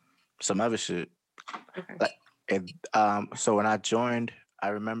on some other shit. Okay. So when I joined, I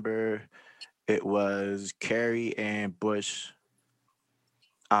remember it was Kerry and Bush.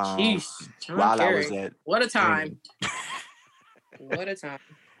 While Kerry. I was at what a time. What a time.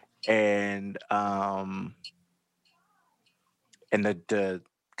 And the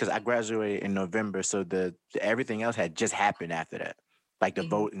because I graduated in November, so the everything else had just happened after that, like the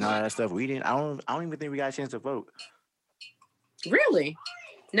vote and all that stuff. We didn't. I don't even think we got a chance to vote. Really?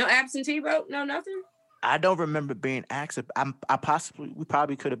 No absentee vote? No nothing? I don't remember being asked. We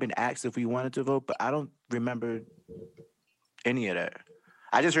probably could have been asked if we wanted to vote, but I don't remember any of that.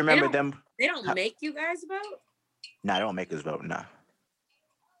 I just remember them. They don't make you guys vote? No, they don't make us vote, no.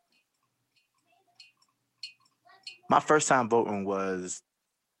 My first time voting was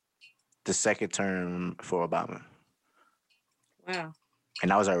the second term for Obama. Wow.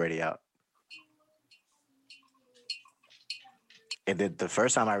 And I was already out. And then the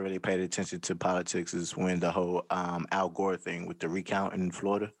first time I really paid attention to politics is when the whole Al Gore thing with the recount in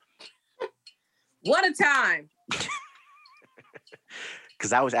Florida. What a time.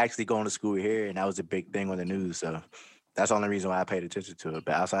 Because I was actually going to school here, and that was a big thing on the news. So that's the only reason why I paid attention to it.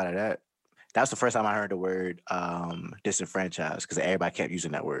 But outside of that, that's the first time I heard the word disenfranchised, because everybody kept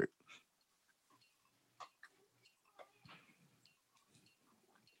using that word.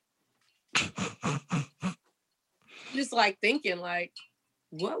 Just like thinking, like,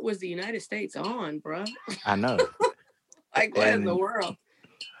 what was the United States on, bro? I know. Like, what in the world?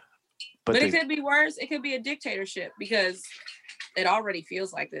 But it could be worse. It could be a dictatorship, because it already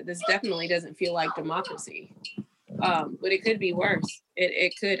feels like that. This definitely doesn't feel like democracy. But it could be worse.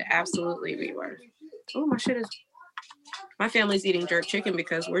 It could absolutely be worse. Oh, my family's eating jerk chicken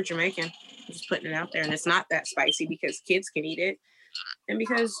because we're Jamaican. I'm just putting it out there. And it's not that spicy because kids can eat it. And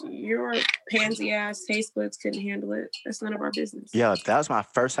because your pansy ass taste buds couldn't handle it. That's none of our business. Yeah, that was my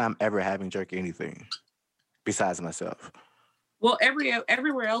first time ever having jerk anything besides myself. Well,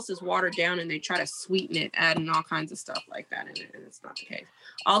 everywhere else is watered down, and they try to sweeten it, adding all kinds of stuff like that in it, and it's not the case.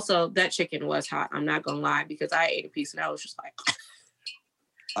 Also, that chicken was hot. I'm not gonna lie, because I ate a piece and I was just like.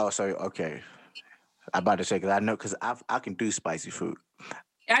 Oh, sorry. Okay, I'm about to say, because I can do spicy food.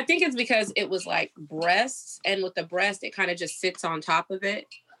 I think it's because it was like breasts, and with the breast, it kind of just sits on top of it.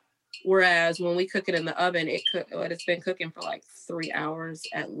 Whereas when we cook it in the oven, it's been cooking for like 3 hours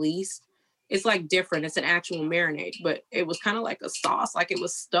at least. It's like different. It's an actual marinade, but it was kind of like a sauce, like it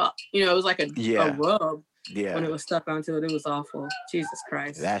was stuck. You know, it was like a rub. Yeah. When it was stuck onto it, it was awful. Jesus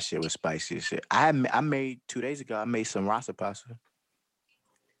Christ. That shit was spicy as shit. I made 2 days ago. I made some rasa pasta.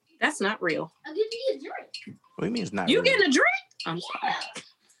 That's not real. I'll give you a drink. What do you mean it's not You real? getting a drink? I'm sorry. What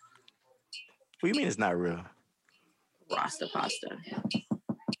do you mean it's not real? Rasta pasta.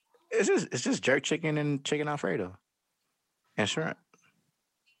 It's just jerk chicken and chicken Alfredo and shrimp.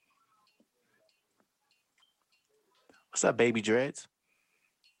 What's up, baby dreads?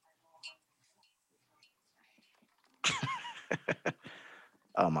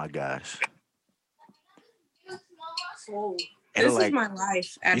 Oh my gosh. Oh, It'll this like, is my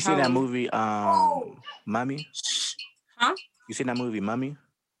life at you home. seen that movie, Mummy? Huh? You seen that movie, Mummy?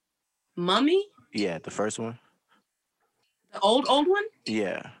 Mummy? Yeah, the first one. The old one?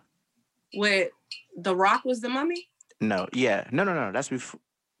 Yeah. With The Rock was the mummy? No. Yeah. No. That's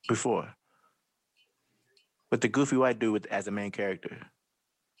before. With the goofy white dude as the main character.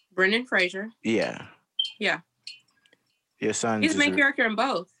 Brendan Fraser. Yeah. Yeah. Your son. He's the main character in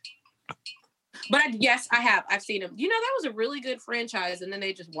both. But yes, I have. I've seen him. You know, that was a really good franchise, and then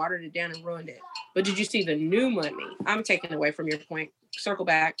they just watered it down and ruined it. But did you see the new Mummy? I'm taking away from your point. Circle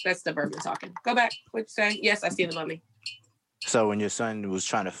back. That's the bourbon talking. Go back. What you saying? Yes, I see the Mummy. So when your son was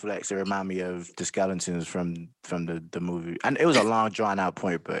trying to flex, it reminded me of the skeletons from the movie. And it was a long drawn out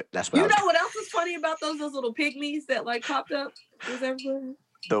point, but that's what You know what else is funny about those little pygmies that like popped up? Was everywhere?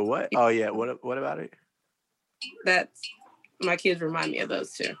 The what? Oh yeah. What about it? That's my kids remind me of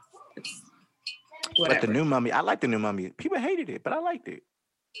those too. It's whatever. But the new Mummy, I like the new Mummy. People hated it, but I liked it.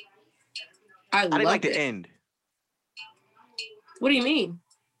 I didn't like it. the end. What do you mean?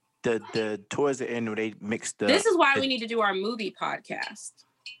 The towards the end where they mixed the. This is why we need to do our movie podcast.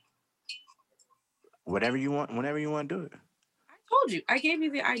 Whenever you want to do it. I told you. I gave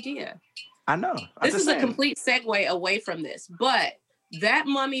you the idea. I know. This is a complete segue away from this, but that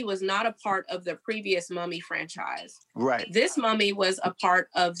Mummy was not a part of the previous Mummy franchise. Right. This Mummy was a part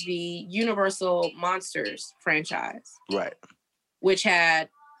of the Universal Monsters franchise. Right. Which had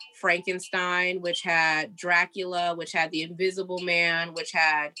Frankenstein, which had Dracula, which had the Invisible Man, which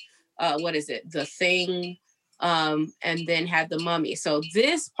had The Thing, and then had the Mummy. So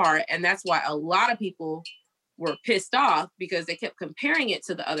this part, and that's why a lot of people were pissed off because they kept comparing it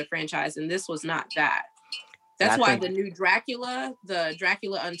to the other franchise, and this was not that. That's why the new Dracula, the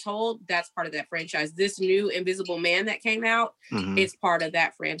Dracula Untold, that's part of that franchise. This new Invisible Man that came out, it's part of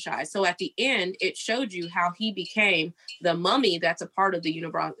that franchise. So at the end, it showed you how he became the Mummy that's a part of the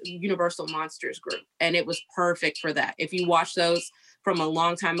Universal Monsters group. And it was perfect for that. If you watch those from a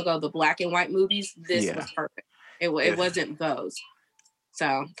long time ago, the black and white movies, this was perfect. It wasn't those.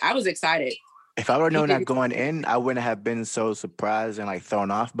 So I was excited. If I would have known that going in, I wouldn't have been so surprised and like thrown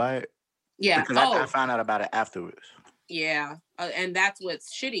off by it. Yeah. Because I found out about it afterwards. Yeah. And that's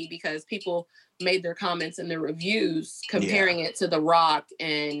what's shitty because people made their comments in their reviews comparing it to The Rock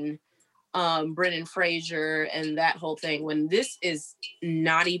and Brendan Fraser and that whole thing when this is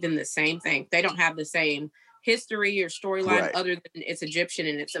not even the same thing. They don't have the same history or storyline other than it's Egyptian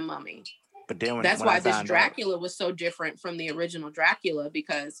and it's a mummy. But then that's why this Dracula was so different from the original Dracula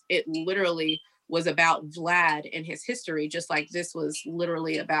because it literally was about Vlad and his history, just like this was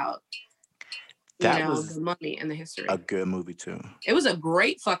literally about the Mummy and the history. A good movie too. It was a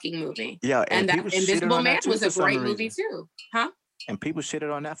great fucking movie. Yeah, and that Invisible Man was a great movie too, huh? And people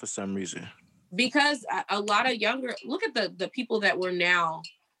shitted on that for some reason. Because a lot of look at the people that we're now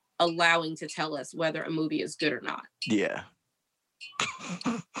allowing to tell us whether a movie is good or not. Yeah.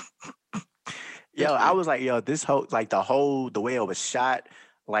 I was like, this whole like the way it was shot,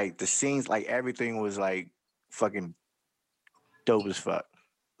 like the scenes, like everything was like fucking dope as fuck.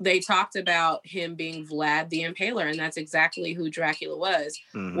 They talked about him being Vlad the Impaler, and that's exactly who Dracula was.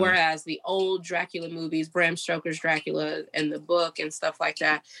 Mm-hmm. Whereas the old Dracula movies, Bram Stoker's Dracula and the book and stuff like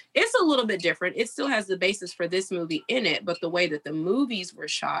that, it's a little bit different. It still has the basis for this movie in it, but the way that the movies were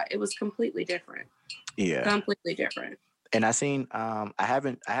shot, it was completely different. Yeah. Completely different. And I seen I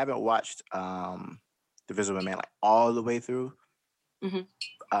haven't watched The Invisible Man like all the way through.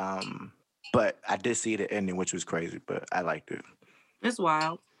 Mm-hmm. But I did see the ending, which was crazy, but I liked it. It's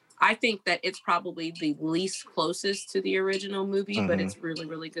wild. I think that it's probably the least closest to the original movie, but it's really,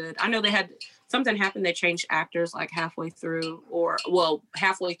 really good. I know they had something happen. They changed actors like halfway through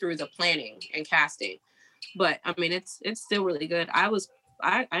halfway through the planning and casting. But I mean, it's still really good. I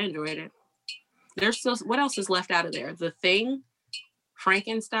enjoyed it. There's still, what else is left out of there? The Thing,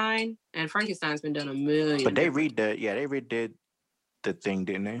 Frankenstein, and Frankenstein's been done a million. But they redid The Thing,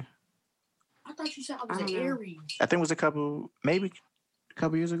 didn't they? I thought you said I was an Aries. I think it was a couple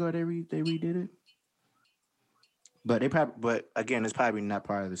years ago they redid it. But again, it's probably not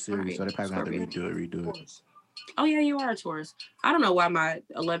part of the series, Right. so they probably Scorpio. have to redo it. Oh yeah, you are a Taurus. I don't know why my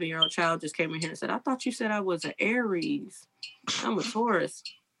 11-year-old child just came in here and said, "I thought you said I was an Aries. I'm a Taurus."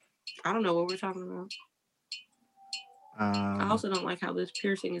 I don't know what we're talking about. I also don't like how this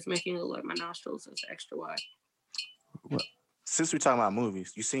piercing is making it look like my nostrils is extra wide. Well, since we're talking about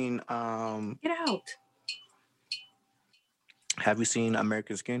movies, you seen Get out. have you seen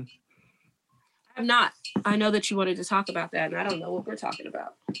American Skin? I have not. I know that you wanted to talk about that, and I don't know what we're talking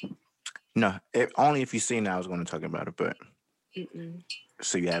about. No, only if you've seen it, I was going to talk about it, but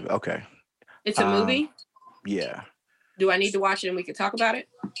so you have it. Okay. It's a movie? Yeah. Do I need to watch it and we can talk about it?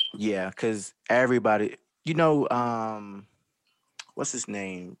 Yeah, because everybody, you know, what's his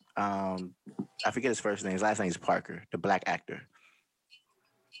name? I forget his first name. His last name is Parker, the black actor.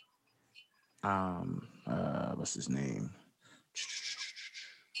 What's his name?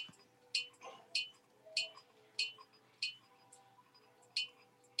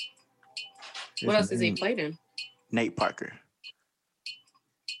 What else has he played in? Nate Parker.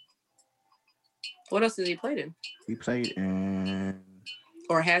 What else has he played in? He played in...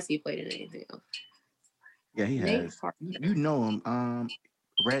 Or has he played in anything else? Yeah, he Nate has. Parker. You know him.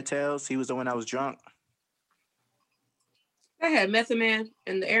 Red Tails, he was the one that was drunk. That had Method Man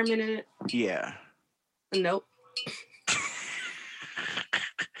and the Airman in it? Yeah. Nope.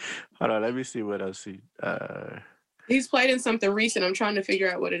 Hold on, let me see what else He's played in something recent. I'm trying to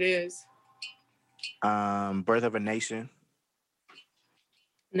figure out what it is. Birth of a Nation.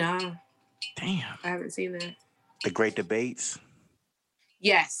 Nah. Damn. I haven't seen that. The Great Debates.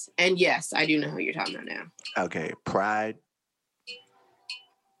 Yes, and yes, I do know who you're talking about now. Okay, Pride.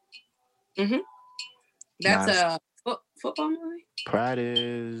 Mm-hmm. That's a football movie? Pride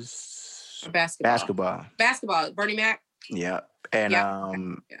is basketball. Basketball. Bernie Mac? Yeah. And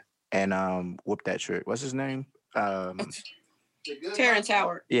and Whoop That Trick. What's his name? Terrence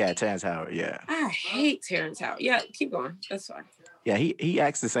Howard. Yeah, Terrence Howard, yeah. I hate Terrence Howard. Yeah, keep going. That's fine. Yeah, he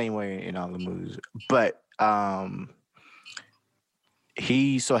acts the same way in all the movies. But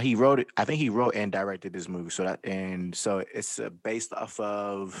he wrote it. I think he wrote and directed this movie. So it's based off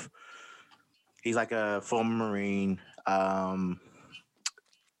of, he's like a former Marine.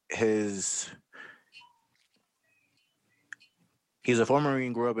 He's a former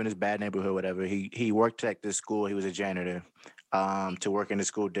Marine, grew up in this bad neighborhood, whatever. He worked at this school. He was a janitor to work in the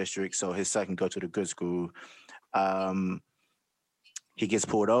school district so his son can go to the good school. He gets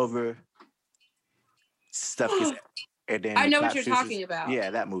pulled over. Stuff gets... And then I know what you're talking about. Yeah,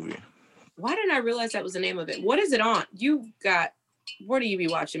 that movie. Why didn't I realize that was the name of it? What is it on? Where do you be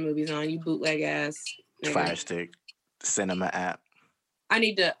watching movies on? You bootleg ass. Nigga. Fire Stick, cinema app. I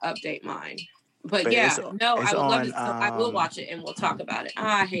need to update mine. But yeah, I would love it. I will watch it and we'll talk about it.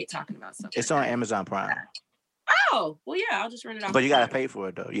 I hate talking about stuff. It's on Amazon Prime. Oh, well, yeah, I'll just rent it off. But you got to pay for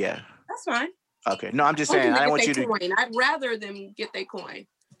it, though. Yeah. That's fine. Okay. No, I'm just saying. I didn't want you to... coin. I'd rather them get their coin.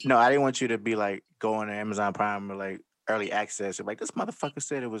 No, I didn't want you to be like going to Amazon Prime or like early access. Like, this motherfucker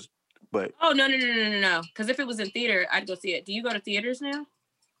said it was... But... Oh, no. Because if it was in theater, I'd go see it. Do you go to theaters now?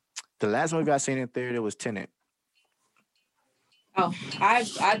 The last movie I seen in theater was Tenet. Oh,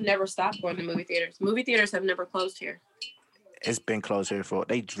 I've never stopped going to movie theaters. Movie theaters have never closed here. It's been closed here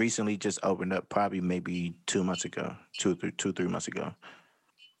they recently just opened up probably maybe 2 months ago, 3 months ago.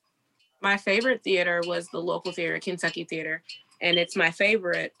 My favorite theater was the local theater, Kentucky Theater. And it's my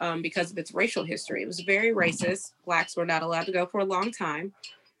favorite because of its racial history. It was very racist. Blacks were not allowed to go for a long time.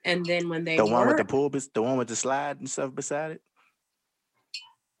 And then when they one with the pool, the one with the slide and stuff beside it?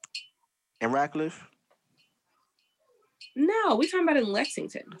 In Radcliffe? No, we talking about in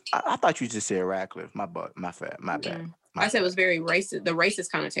Lexington. I thought you just said Radcliffe. My bad. I said it was very racist, the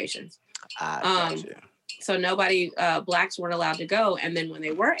racist connotations. Gotcha. So nobody, blacks weren't allowed to go. And then when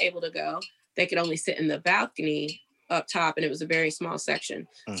they were able to go, they could only sit in the balcony up top, and it was a very small section.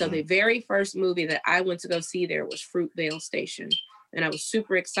 Mm-hmm. So the very first movie that I went to go see there was Fruitvale Station. And I was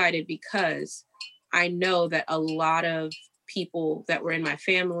super excited because I know that a lot of people that were in my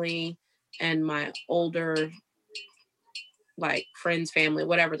family and my older like friends, family,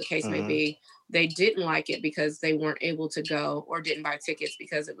 whatever the case may be, they didn't like it because they weren't able to go or didn't buy tickets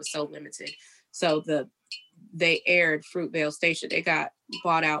because it was so limited. So they aired Fruitvale Station. It got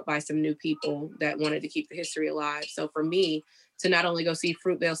bought out by some new people that wanted to keep the history alive. So for me to not only go see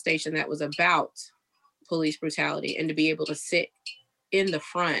Fruitvale Station that was about police brutality and to be able to sit in the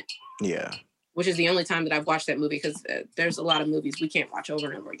front, which is the only time that I've watched that movie because there's a lot of movies we can't watch over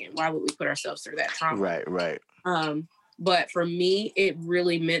and over again. Why would we put ourselves through that trauma? Right. But for me, it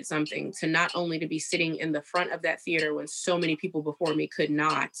really meant something to not only to be sitting in the front of that theater when so many people before me could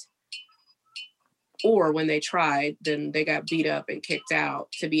not, or when they tried, then they got beat up and kicked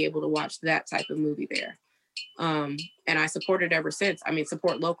out to be able to watch that type of movie there. And I supported ever since. I mean,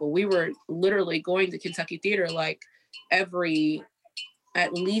 support local. We were literally going to Kentucky Theater like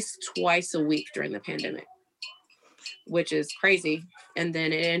at least twice a week during the pandemic, which is crazy. And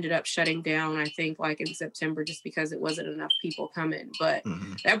then it ended up shutting down, I think, like in September, just because it wasn't enough people coming. But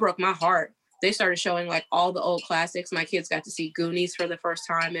that broke my heart. They started showing like all the old classics. My kids got to see Goonies for the first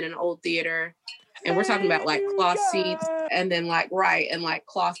time in an old theater. And we're talking about like cloth seats and then like, and like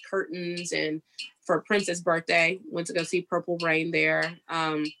cloth curtains. And for Prince's birthday, went to go see Purple Rain there.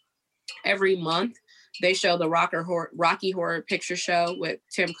 Every month they show the Rocky Horror Picture Show with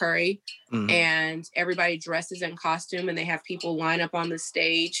Tim Curry, and everybody dresses in costume, and they have people line up on the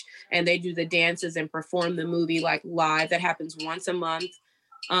stage and they do the dances and perform the movie like live. That happens once a month.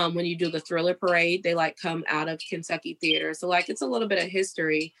 When you do the Thriller Parade, they like come out of Kentucky Theater. So like it's a little bit of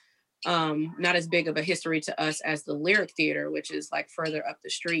history. Not as big of a history to us as the Lyric Theater, which is like further up the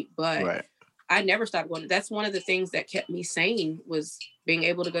street, but I never stopped going. That's one of the things that kept me sane, was being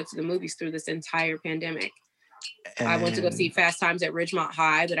able to go to the movies through this entire pandemic. And I went to go see Fast Times at Ridgemont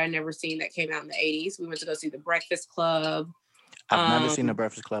High that I never seen, that came out in the 80s. We went to go see The Breakfast Club. I've never seen The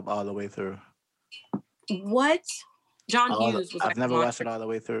Breakfast Club all the way through. What? John Hughes was I've never watched it all the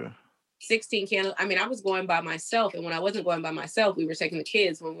way through. 16 Candles. I mean, I was going by myself, and when I wasn't going by myself, we were taking the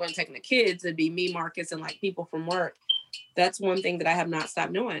kids. When we weren't taking the kids, it'd be me, Marcus, and like people from work. That's one thing that I have not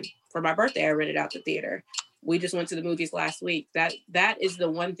stopped doing. For my birthday, I rented out the theater. We just went to the movies last week. That is the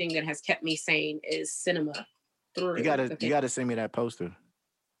one thing that has kept me sane, is cinema. You gotta send me that poster.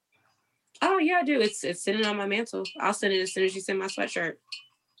 Oh yeah, I do. It's sitting on my mantle. I'll send it as soon as you send my sweatshirt.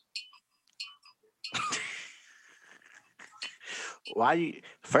 Why you?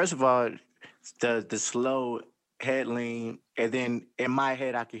 First of all, the slow head lean, and then in my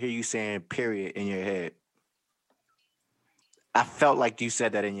head, I could hear you saying "period" in your head. I felt like you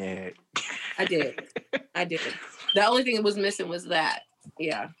said that in your head. I did. The only thing that was missing was that.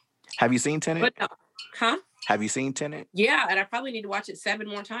 Yeah. Have you seen Tenet? But no. Huh? Have you seen Tenet? Yeah, and I probably need to watch it 7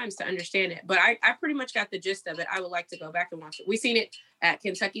 more times to understand it. But I pretty much got the gist of it. I would like to go back and watch it. We seen it at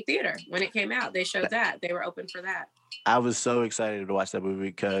Kentucky Theater when it came out. They showed that. They were open for that. I was so excited to watch that movie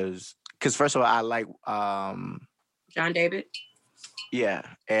because first of all, I like John David. Yeah,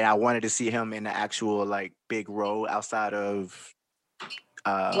 and I wanted to see him in the actual like big role outside of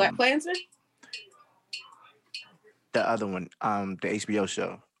Black Klansman. The other one, the HBO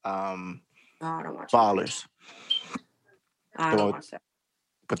show, I don't watch Ballers. I don't watch that.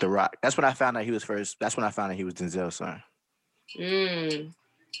 But The Rock. That's when I found out he was first. That's when I found out he was Denzel's son. You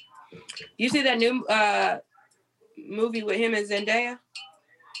see that new movie with him and Zendaya?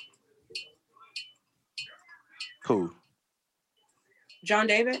 Who? John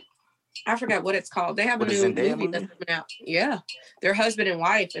David? I forgot what it's called. They have a new movie that's coming out. Yeah. They're husband and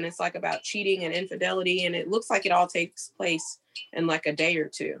wife, and it's like about cheating and infidelity, and it looks like it all takes place in like a day or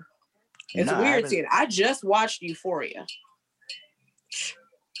two. It's weird seeing it. I just watched Euphoria.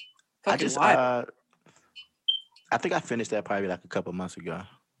 I think I finished that probably like a couple months ago.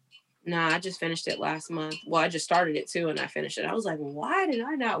 Nah, I just finished it last month. Well, I just started it too, and I finished it. I was like, why did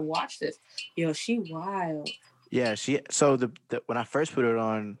I not watch this? Yo, she wild. Yeah, so the when I first put it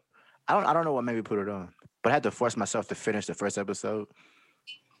on, I don't know what made me put it on, but I had to force myself to finish the first episode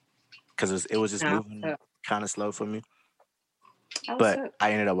because it was just moving kind of slow for me. But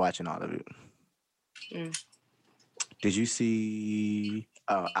I ended up watching all of it. Did you see?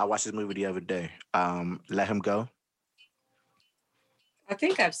 I watched this movie the other day. Let Him Go. I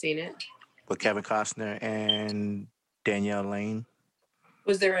think I've seen it. With Kevin Costner and Danielle Lane.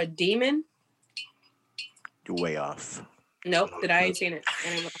 Was there a demon? You're way off. Nope, I ain't seen it. I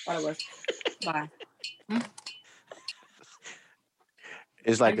ain't what I thought it was. Bye.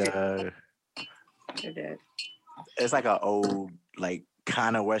 It's like You're dead. It's like an old, like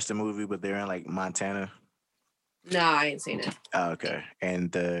kind of Western movie, but they're in like Montana. No, I ain't seen it. Oh, okay.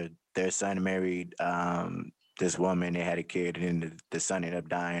 And their son married this woman. They had a kid, and then the son ended up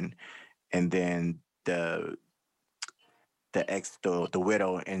dying. And then the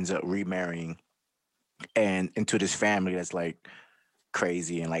widow ends up remarrying and into this family that's like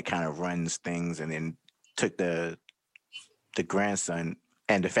crazy and like kind of runs things, and then took the grandson,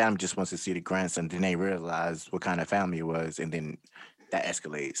 and the family just wants to see the grandson. Then they realize what kind of family it was, and then that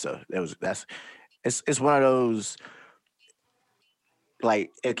escalates. So it's one of those,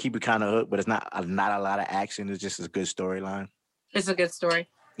 like, it keep it kind of hooked, but it's not a lot of action. It's just a good storyline. It's a good story.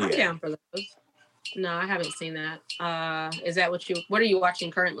 Yeah. I'm down for those. No, I haven't seen that. Is that what are you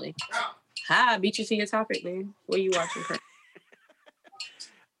watching currently? I beat you to your topic, man. What are you watching currently?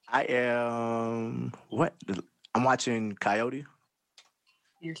 I am what? I'm watching Coyote.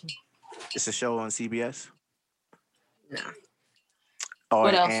 It's a show on CBS. Nah. Oh,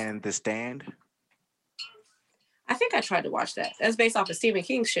 What else? and The Stand. I think I tried to watch that. That's based off of Stephen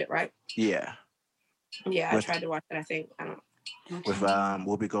King shit, right? Yeah. Yeah, I tried to watch that. I think I don't. With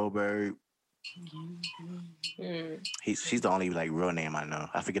Whoopi Goldberg. She's the only like real name I know.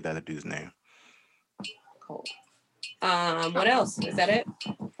 I forget the other dude's name. Cool. What else? Is that it?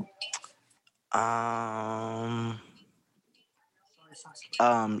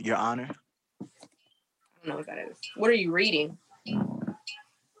 Your Honor. I don't know what that is. What are you reading?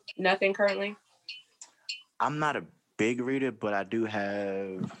 Nothing currently. I'm not a big reader, but I do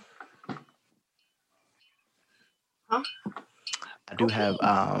have. Huh? I do have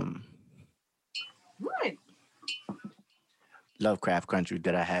What? Lovecraft Country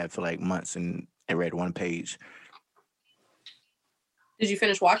that I had for like months, and I read one page. Did you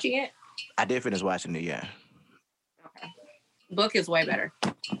finish watching it? I did finish watching it, yeah. Okay. Book is way better.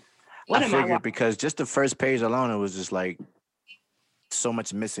 I figured because just the first page alone, it was just like so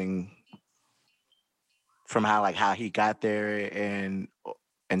much missing from how he got there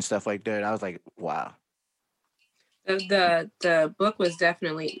and stuff like that. I was like, wow. The book was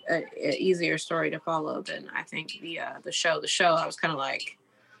definitely an easier story to follow than I think the show. The show, I was kind of like,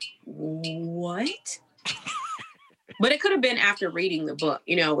 what? But it could have been after reading the book,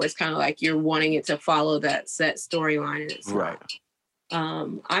 where it's kind of like you're wanting it to follow that set storyline, and it's right.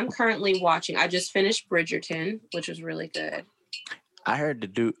 Not. I'm currently watching. I just finished Bridgerton, which was really good. I heard the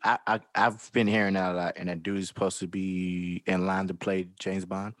dude. I've been hearing that a lot, and that dude is supposed to be in line to play James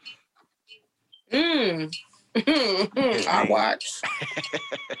Bond. I watched.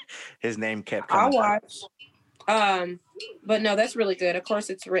 His name kept coming. I watched. But no, that's really good. Of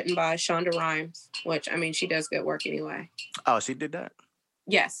course, it's written by Shonda Rhimes, which I mean, she does good work anyway. Oh, she did that?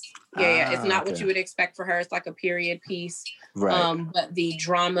 Yes. Yeah. It's not what you would expect for her. It's like a period piece. Right. But the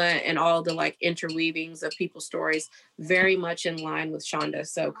drama and all the like interweavings of people's stories, very much in line with Shonda.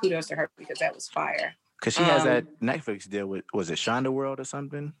 So kudos to her because that was fire. Because she has that Netflix deal with, was it Shonda World or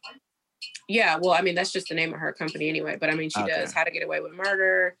something? Yeah. Well, I mean, that's just the name of her company anyway. But I mean, she does How to Get Away with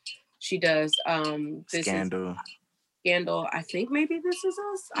Murder. She does Scandal. Scandal. I think maybe This Is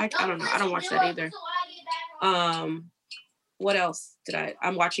Us. I don't know. I don't watch that either. What else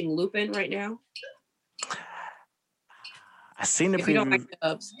I'm watching Lupin right now. I seen the preview. You don't like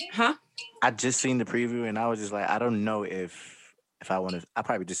dubs, huh? I just seen the preview and I was just like, I don't know if I want to. I'll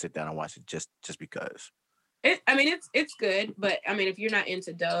probably just sit down and watch it just because. It's good, but I mean, if you're not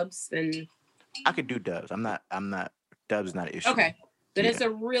into dubs, then I could do dubs. I'm not. Dubs is not an issue. Okay, then it's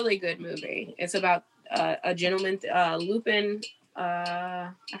a really good movie. It's about a gentleman, Lupin. I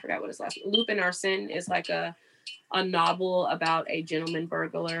forgot what his last. Lupin Arsène is like a novel about a gentleman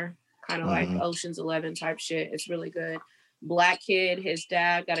burglar, kind of like Ocean's 11 type shit. It's really good. Black kid, his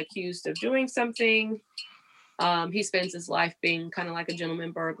dad got accused of doing something. He spends his life being kind of like a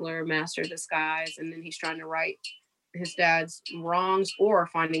gentleman burglar, master of disguise, and then he's trying to right his dad's wrongs or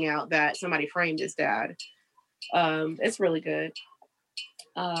finding out that somebody framed his dad. It's really good.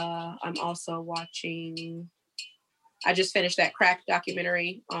 I'm also watching. I just finished that crack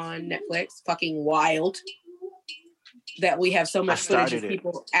documentary on Netflix. Fucking wild. That we have so much footage of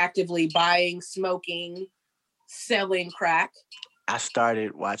people actively buying, smoking, selling crack. I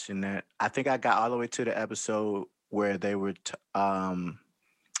started watching that. I think I got all the way to the episode where they were talking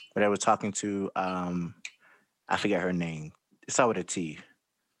to I forget her name. It's all with a T.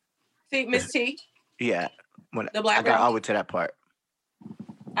 See, Miss T. Yeah. The black girl. I got all the way to that part.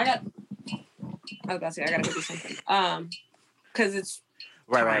 I was about to say I gotta go do something. Because it's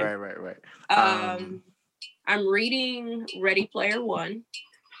right. I'm reading Ready Player One.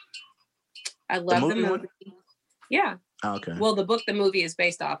 I love the movie. Yeah. Oh, okay. Well, the book the movie is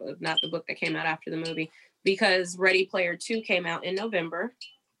based off of, not the book that came out after the movie, because Ready Player 2 came out in November.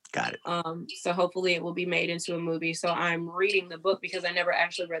 Got it. So hopefully it will be made into a movie. So I'm reading the book because I never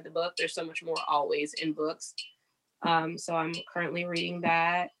actually read the book. There's so much more always in books. So I'm currently reading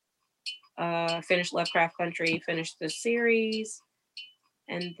that. Finished Lovecraft Country, finished the series.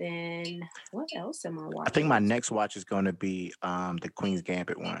 And then what else am I watching? I think my next watch is going to be the Queen's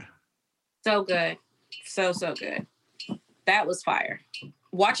Gambit one. So good. So good. That was fire.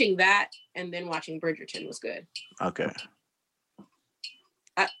 Watching that and then watching Bridgerton was good. Okay.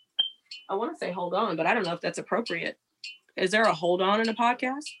 I want to say hold on, but I don't know if that's appropriate. Is there a hold on in a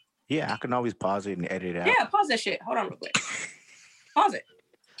podcast? Yeah, I can always pause it and edit it out. Yeah, pause that shit. Hold on real quick. Pause it.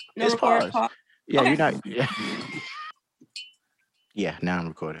 No it's record. Pause. Yeah, okay. You're not. Yeah. Yeah, now I'm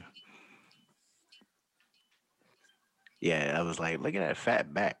recording. Yeah, I was like, look at that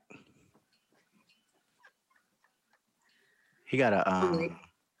fat back. He got a I'm like,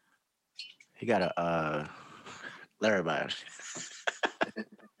 he got a let everybody.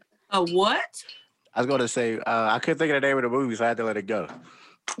 a what? I was gonna say I couldn't think of the name of the movie, so I had to let it go.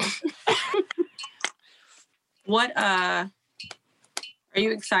 What are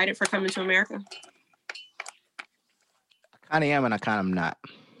you excited for Coming to America? I kinda am and I kinda am not.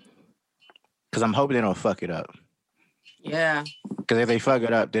 Cause I'm hoping they don't fuck it up. Yeah. Cause if they fuck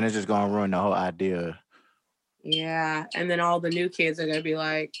it up, then it's just gonna ruin the whole idea. Yeah. And then all the new kids are gonna be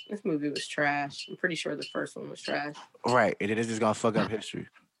like, this movie was trash. I'm pretty sure the first one was trash. Right. And it is just gonna fuck up history.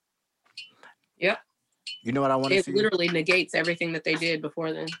 Yep. You know what I want to It see? literally negates everything that they did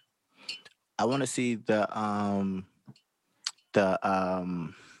before then. I want to see the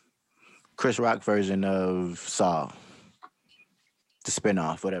Chris Rock version of Saw. The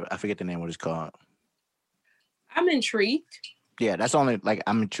spinoff, whatever. I forget the name what it's called. I'm intrigued. Yeah, that's only like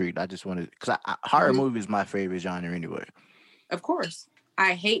I'm intrigued. I just wanted because horror movie is my favorite genre anyway. Of course.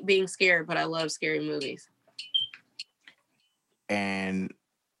 I hate being scared, but I love scary movies. And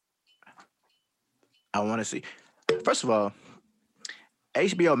I want to see. First of all,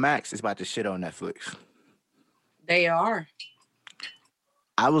 HBO Max is about to shit on Netflix. They are.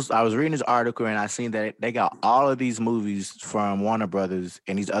 I was reading this article and I seen that they got all of these movies from Warner Brothers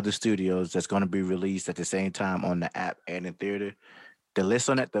and these other studios that's going to be released at the same time on the app and in theater. The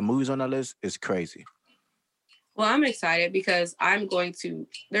list on it, the movies on the list is crazy. Well, I'm excited because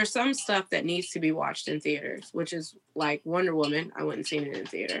there's some stuff that needs to be watched in theaters, which is like Wonder Woman. I went and seen it in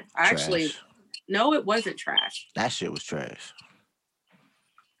theater. No, it wasn't trash. That shit was trash.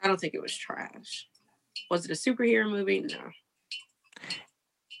 I don't think it was trash. Was it a superhero movie? No.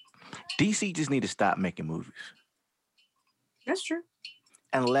 DC just need to stop making movies. That's true.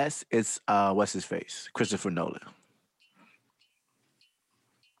 Unless it's what's his face? Christopher Nolan.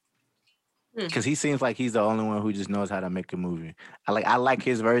 Because he seems like he's the only one who just knows how to make a movie. I like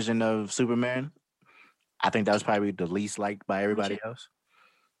his version of Superman. I think that was probably the least liked by everybody else.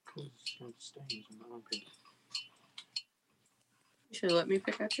 You should let me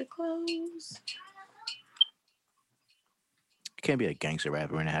pick out your clothes. You can't be a gangster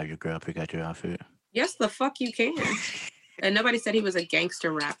rapper and have your girl pick out your outfit. Yes, the fuck you can. And nobody said he was a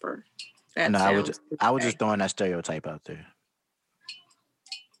gangster rapper. No, I was just throwing that stereotype out there.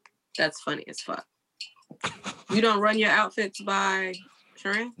 That's funny as fuck. You don't run your outfits by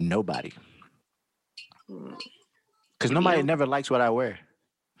Sharon? Nobody. Because nobody never likes what I wear.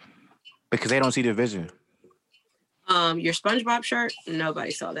 Because they don't see the vision. Your SpongeBob shirt,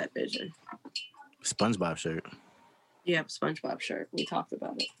 nobody saw that vision. SpongeBob shirt? Yeah, SpongeBob shirt. We talked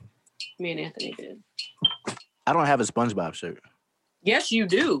about it. Me and Anthony did. I don't have a SpongeBob shirt. Yes, you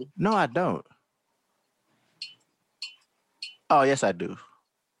do. No, I don't. Oh, yes, I do.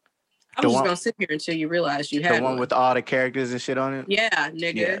 I was just going to sit here until you realized you had the one with all the characters and shit on it? Yeah,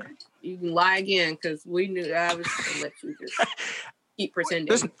 nigga. Yeah. You can lie again because we knew I was going to let you just keep pretending.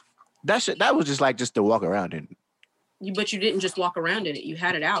 That was just to walk around in. But you didn't just walk around in it. You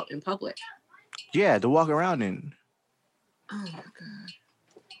had it out in public. Yeah, to walk around in. Oh, my God.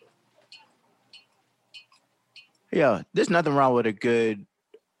 Yeah, there's nothing wrong with a good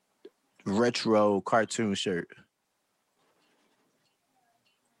retro cartoon shirt.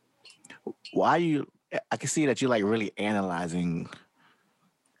 I can see that you're like really analyzing.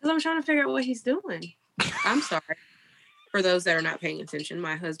 Because I'm trying to figure out what he's doing. I'm sorry. For those that are not paying attention,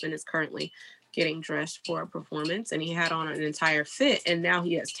 my husband is currently getting dressed for a performance and he had on an entire fit and now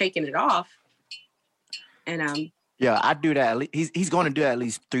he has taken it off. And yeah, I do that. He's going to do that at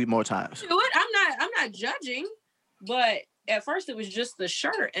least 3 more times. Do it. I'm not judging, but at first it was just the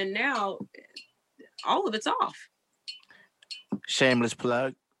shirt and now all of it's off. Shameless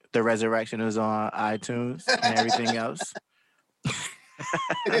plug. The Resurrection is on iTunes and everything else.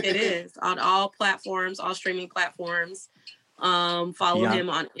 It is on all platforms, all streaming platforms. Follow him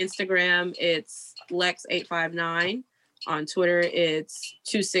on Instagram. It's Lex859. On Twitter, it's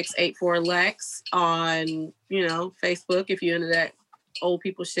 2684Lex. On, Facebook, if you're into that old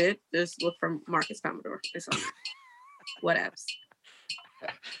people shit, just look for Marcus Commodore. It's on there. What apps?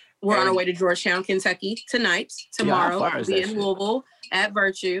 We're on our way to Georgetown, Kentucky tonight. Tomorrow, we'll be in Louisville at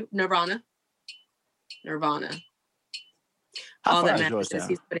Virtue. Nirvana. How all far that is matters is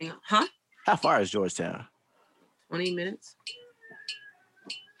he's putting on. Huh? How far is Georgetown? 20 minutes.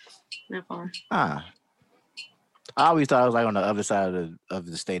 Not far. I always thought it was like on the other side of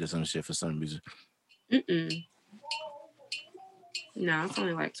the state or some shit for some reason. No, it's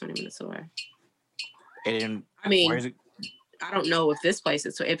only like 20 minutes away. And I mean, where is it? I don't know if this place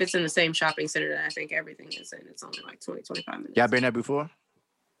is. If it's in the same shopping center that I think everything is in, it's only like 20, 25 minutes. Y'all been there before?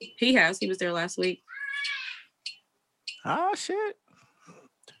 He has. He was there last week. Oh shit!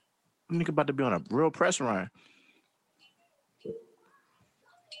 Nigga about to be on a real press run.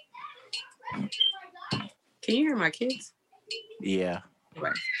 Can you hear my kids? Yeah.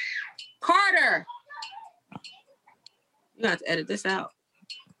 Anyway. Carter! You have to edit this out.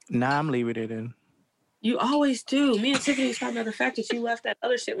 Nah, I'm leaving it in. You always do. Me and Tiffany was talking about the fact that you left that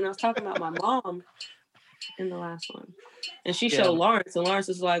other shit when I was talking about my mom in the last one. And she showed Lawrence, and Lawrence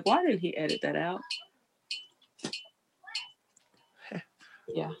was like, why didn't he edit that out?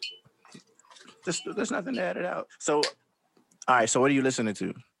 Yeah. There's nothing to edit out. So, all right, so what are you listening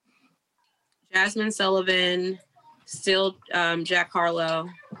to? Jasmine Sullivan, still Jack Harlow.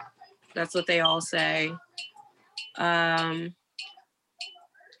 That's what they all say. I'm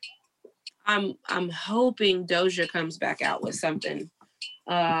hoping Doja comes back out with something.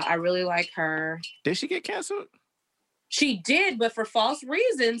 I really like her. Did she get canceled? She did, but for false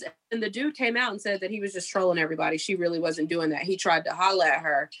reasons. And the dude came out and said that he was just trolling everybody. She really wasn't doing that. He tried to holla at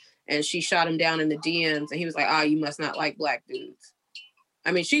her, and she shot him down in the DMs. And he was like, "Oh, you must not like black dudes."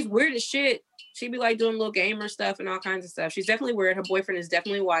 I mean, she's weird as shit. She'd be like doing little gamer stuff and all kinds of stuff. She's definitely weird. Her boyfriend is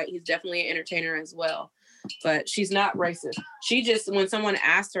definitely white. He's definitely an entertainer as well. But she's not racist. She just, when someone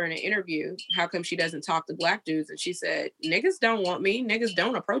asked her in an interview, how come she doesn't talk to black dudes? And she said, niggas don't want me. Niggas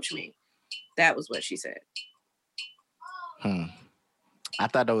don't approach me. That was what she said. I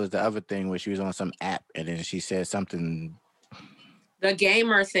thought that was the other thing where she was on some app and then she said something. The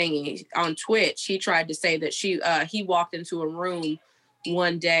gamer thingy on Twitch, he tried to say that he walked into a room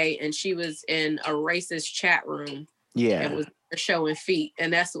one day and she was in a racist chat room. Yeah. And was showing feet.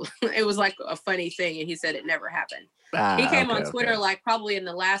 And it was like a funny thing. And he said it never happened. He came on Twitter like probably in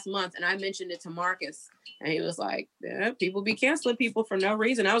the last month, and I mentioned it to Marcus. And he was like, yeah, people be canceling people for no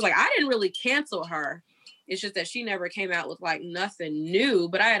reason. I was like, I didn't really cancel her. It's just that she never came out with like nothing new.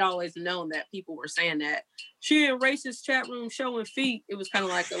 But I had always known that people were saying that she in racist chat room showing feet. It was kind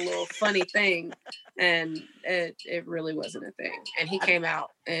of like a little funny thing. And it really wasn't a thing. And he came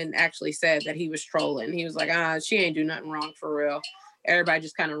out and actually said that he was trolling. He was like, she ain't do nothing wrong for real. Everybody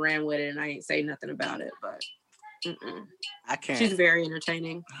just kind of ran with it, and I ain't say nothing about it. But I can't. She's very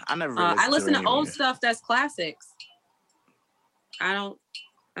entertaining. I never. I listen to old stuff that's classics. I don't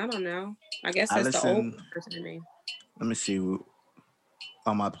know. I guess that's the old person in me. Let me see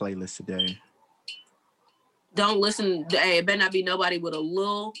on my playlist today. Don't listen. Hey, it better not be nobody with a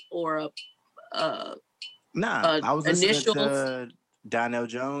Lil or a. I was listening to Donnell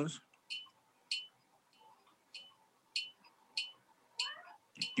Jones.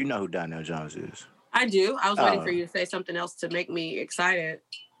 You know who Donnell Jones is? I do. I was waiting for you to say something else to make me excited.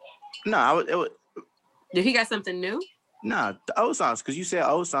 No, Did he got something new? No, the old songs, because you said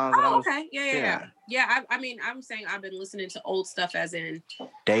old songs. Oh, okay. Yeah. I mean, I'm saying I've been listening to old stuff as in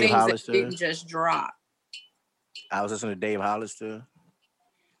Dave things Hollister. that didn't just drop. I was listening to Dave Hollister.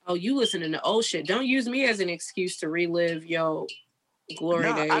 Oh, you listening to old shit. Don't use me as an excuse to relive your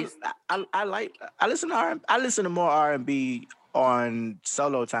glory days. I listen to R&B. I listen to more R&B on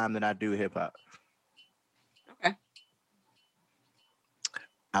solo time than I do hip hop. Okay.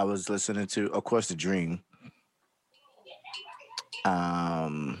 I was listening to, of course, The Dream.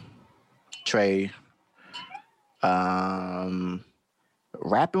 Trey. Rapping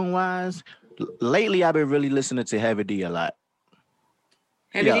wise, lately I've been really listening to Heavy D a lot.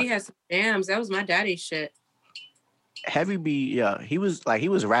 Heavy D has some jams. That was my daddy's shit. Heavy B, he was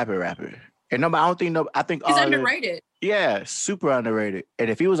rapper. And nobody, I don't think I think he's underrated. Yeah, super underrated. And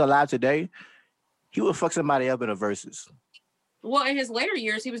if he was alive today, he would fuck somebody up in a verses. Well, in his later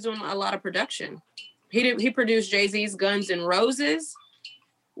years, he was doing a lot of production. He produced Jay-Z's Guns N' Roses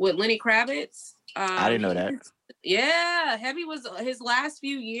with Lenny Kravitz. I didn't know that. Yeah, Heavy was his last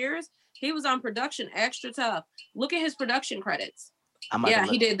few years. He was on production extra tough. Look at his production credits.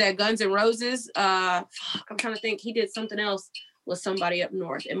 He did that Guns N' Roses. I'm trying to think. He did something else with somebody up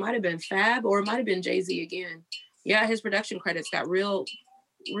north. It might have been Fab or it might have been Jay-Z again. Yeah, his production credits got real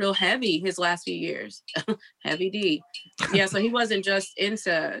heavy his last few years. Heavy D. Yeah, so he wasn't just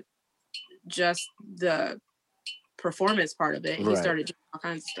into just the performance part of it. He started doing all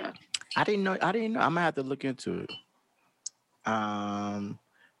kinds of stuff. I didn't know. I'm gonna have to look into it.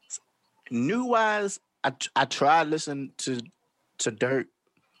 New wise, I tried listening to Dirt.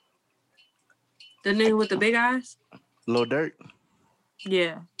 The nigga with the big eyes? Lil Durk?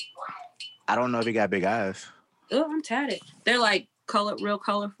 Yeah. I don't know if he got big eyes. Oh, I'm tatted. They're like real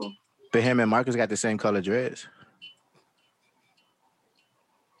colorful. But him and Marcus got the same color dreads.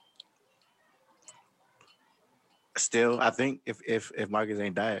 Still, I think if Marcus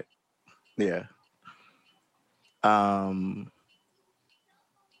ain't died, yeah.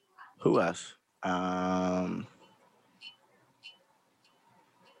 Who else?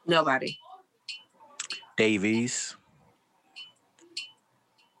 Nobody. Davies.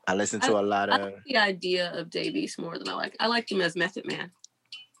 I listen to a lot I of. like the idea of Davies more than I like him as Method Man.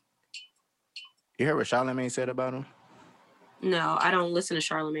 You heard what Charlamagne said about him? No, I don't listen to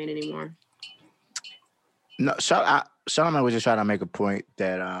Charlamagne anymore. No, Charlamagne was just trying to make a point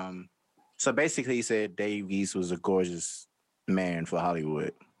that so basically he said Davies was a gorgeous man for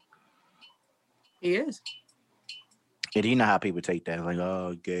Hollywood. He is. And you know how people take that, like,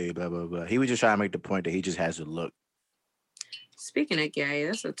 oh, gay, blah, blah, blah. He was just trying to make the point that he just has a look. Speaking of gay,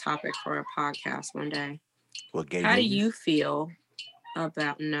 that's a topic for a podcast one day. What gay? How niggas? do you feel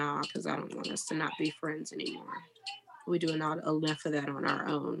about because I don't want us to not be friends anymore. We do enough of that on our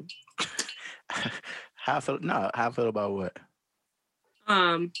own. How I feel about what?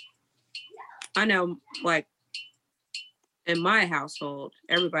 I know, like, in my household,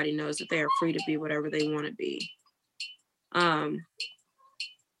 everybody knows that they are free to be whatever they want to be.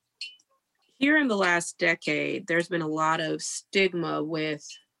 Here in the last decade, there's been a lot of stigma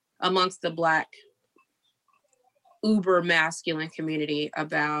amongst the Black uber masculine community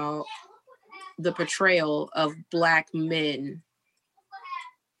about the portrayal of Black men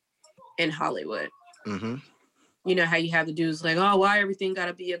in Hollywood. Mm-hmm. You know how you have the dudes like, oh, why everything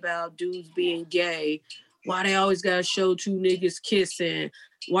gotta be about dudes being gay? Why they always gotta show two niggas kissing?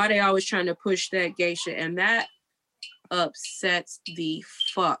 Why they always trying to push that gay shit? And that upsets the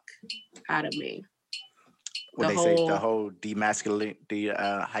fuck out of me. What they say, the whole demasculate,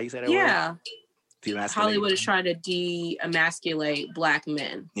 how you say that word? Yeah. Hollywood is trying to de-emasculate Black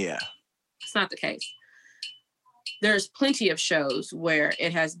men. Yeah. It's not the case. There's plenty of shows where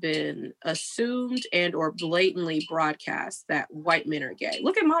it has been assumed and or blatantly broadcast that white men are gay.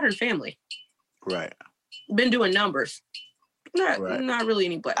 Look at Modern Family. Right. Been doing numbers. Not really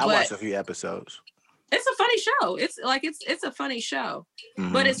any black. I watched a few episodes. It's a funny show. It's a funny show.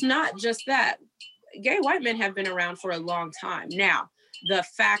 Mm-hmm. But it's not just that. Gay white men have been around for a long time. Now, the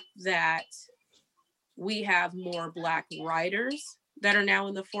fact that we have more Black writers that are now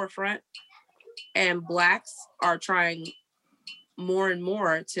in the forefront, and Blacks are trying more and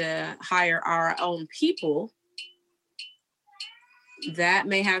more to hire our own people, that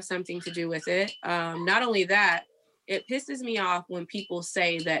may have something to do with it. Not only that, it pisses me off when people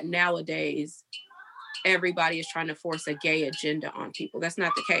say that nowadays everybody is trying to force a gay agenda on people. That's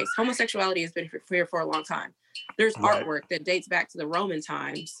not the case. Homosexuality has been here for a long time. There's artwork that dates back to the Roman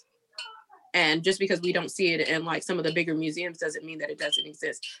times. And just because we don't see it in like some of the bigger museums doesn't mean that it doesn't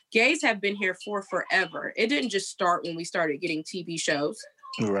exist. Gays have been here for forever. It didn't just start when we started getting TV shows.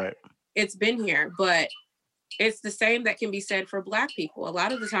 Right. It's been here, but it's the same that can be said for Black people. A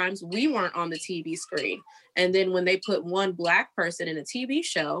lot of the times we weren't on the TV screen. And then when they put one Black person in a TV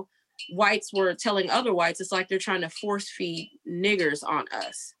show, whites were telling other whites, it's like they're trying to force feed niggers on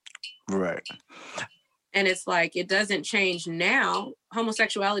us. Right. And it's like, it doesn't change now.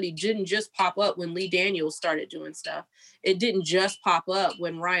 Homosexuality didn't just pop up when Lee Daniels started doing stuff. It didn't just pop up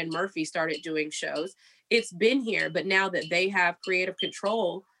when Ryan Murphy started doing shows. It's been here, but now that they have creative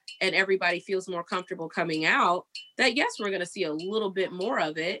control and everybody feels more comfortable coming out, that yes, we're going to see a little bit more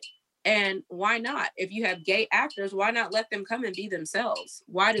of it. And why not? If you have gay actors, why not let them come and be themselves?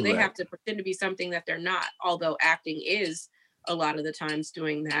 Why do they have to pretend to be something that they're not? Although acting is a lot of the times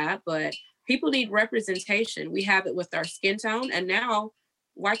doing that, but people need representation. We have it with our skin tone, and now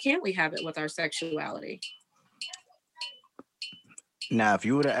why can't we have it with our sexuality? Now, if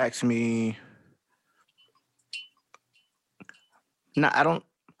you would have asked me,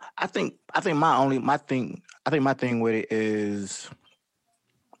 I think my thing with it is,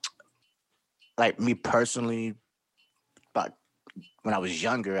 like, me personally, but when I was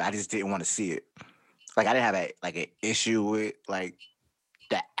younger, I just didn't want to see it. Like, I didn't have an issue with like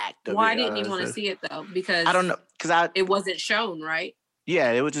the act of it. Why didn't you want to see it though? Because I don't know, it wasn't shown, right?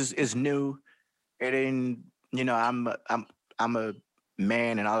 Yeah, it was just, it's new, and then I'm a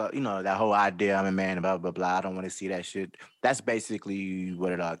man, and all, that whole idea, I'm a man, blah blah blah. I don't want to see that shit. That's basically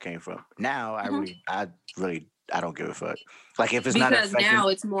what it all came from. Now I don't give a fuck. Like, if it's not because now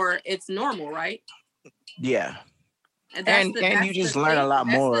it's normal, right? Yeah, and you just learn a lot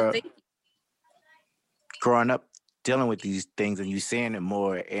more growing up, dealing with these things, and you seeing it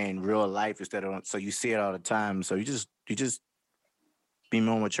more in real life instead of, so you see it all the time. So you just be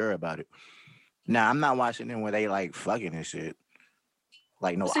more mature about it. Now, I'm not watching them where they like fucking and shit.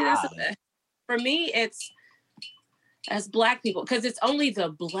 Like, no. See, that's for me, as Black people, because it's only the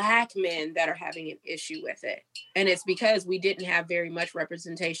Black men that are having an issue with it. And it's because we didn't have very much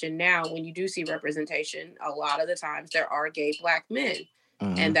representation. Now, when you do see representation, a lot of the times there are gay Black men.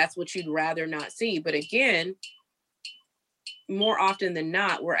 And that's what you'd rather not see. But again, more often than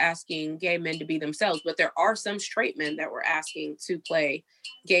not, we're asking gay men to be themselves. But there are some straight men that we're asking to play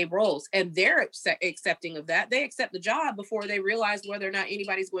gay roles. And they're accepting of that. They accept the job before they realize whether or not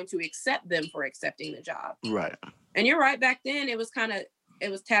anybody's going to accept them for accepting the job. Right. And you're right, back then it was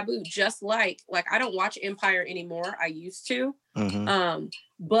taboo, just like I don't watch Empire anymore. I used to.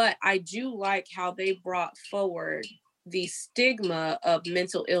 But I do like how they brought forward the stigma of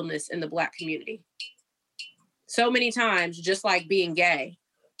mental illness in the Black community. So many times, just like being gay,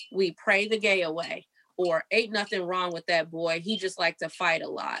 we pray the gay away, or ain't nothing wrong with that boy. He just liked to fight a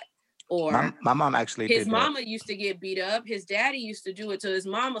lot. Or my mom actually his did mama that. Used to get beat up. His daddy used to do it to his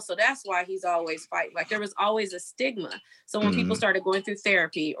mama. So that's why he's always fighting. Like there was always a stigma. So when people started going through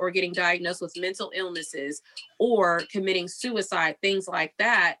therapy or getting diagnosed with mental illnesses or committing suicide, things like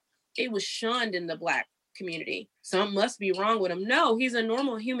that, it was shunned in the Black community. Something must be wrong with him. No, he's a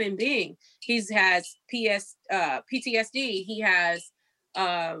normal human being. He has PTSD. He has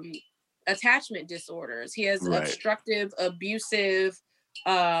attachment disorders. He has obstructive, abusive,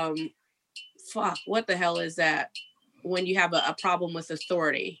 what the hell is that? When you have a problem with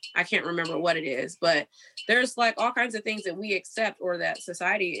authority. I can't remember what it is, but there's like all kinds of things that we accept or that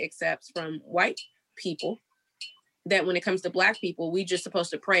society accepts from white people that when it comes to Black people, we just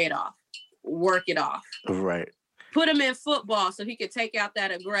supposed to pray it off, work it off. Right. Put him in football so he could take out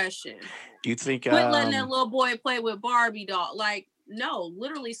that aggression. You think quit letting that little boy play with Barbie doll? Like, no,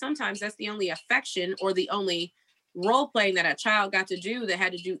 literally sometimes that's the only affection or the only role playing that a child got to do that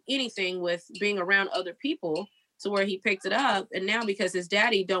had to do anything with being around other people, to where he picked it up. And now because his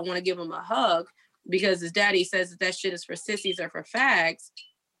daddy don't want to give him a hug because his daddy says that shit is for sissies or for fags,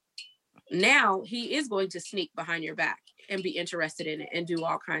 now he is going to sneak behind your back and be interested in it and do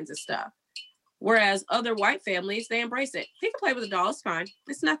all kinds of stuff. Whereas other white families, they embrace it. He can play with a doll. It's fine.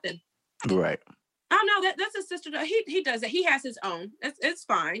 It's nothing. Right. Oh no, that's his sister. He does it. He has his own. It's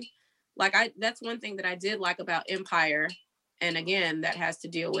fine. Like that's one thing that I did like about Empire. And again, that has to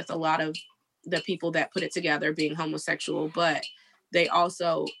deal with a lot of the people that put it together being homosexual, but they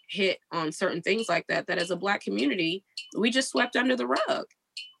also hit on certain things like that as a Black community, we just swept under the rug.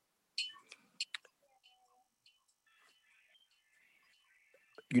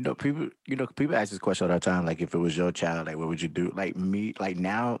 People ask this question all the time. Like, if it was your child, like, what would you do? Like me, like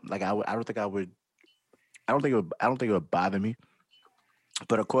now, like I don't think it would bother me.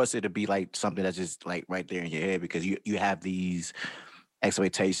 But of course, it'd be like something that's just like right there in your head because you have these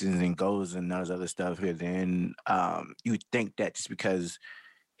expectations and goals and all this other stuff. And then you think that just because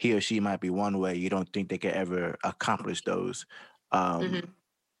he or she might be one way, you don't think they can ever accomplish those. But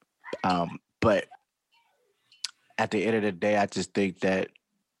at the end of the day, I just think that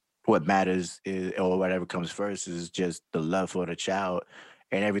what matters is, or whatever comes first, is just the love for the child,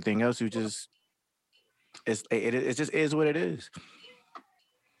 and everything else. It just is what it is.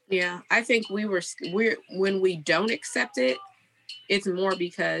 Yeah, I think we're when we don't accept it, it's more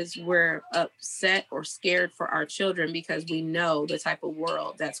because we're upset or scared for our children because we know the type of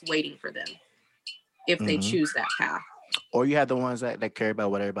world that's waiting for them if they choose that path. Or you have the ones that care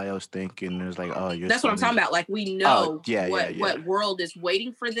about what everybody else think, and it's like, oh, that's what I'm talking about. Like we know what world is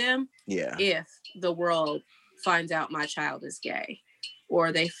waiting for them. Yeah. If the world finds out my child is gay,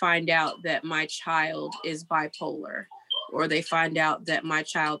 or they find out that my child is bipolar, or they find out that my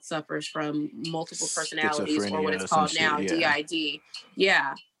child suffers from multiple personalities, or what it's called now, DID.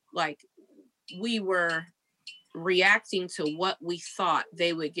 Yeah, like we were reacting to what we thought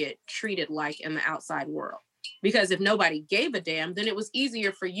they would get treated like in the outside world. Because if nobody gave a damn, then it was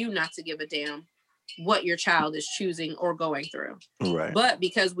easier for you not to give a damn what your child is choosing or going through. Right. But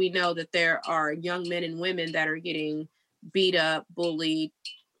because we know that there are young men and women that are getting beat up, bullied,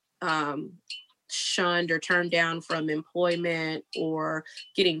 shunned or turned down from employment, or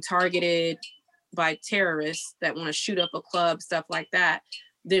getting targeted by terrorists that want to shoot up a club, stuff like that,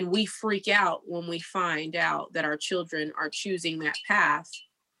 then we freak out when we find out that our children are choosing that path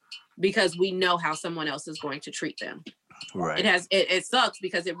because we know how someone else is going to treat them. Right. It sucks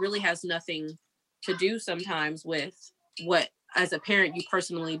because it really has nothing to do sometimes with what as a parent you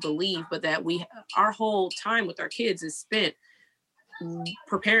personally believe, but that our whole time with our kids is spent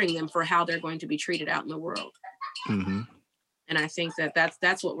preparing them for how they're going to be treated out in the world. Mm-hmm. And I think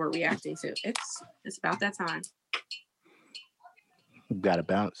that's what we're reacting to. It's about that time. You gotta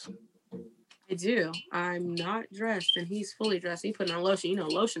bounce. I do. I'm not dressed and he's fully dressed. He putting on lotion. You know,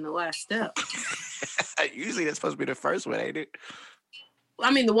 lotion the last step. Usually that's supposed to be the first one, ain't it?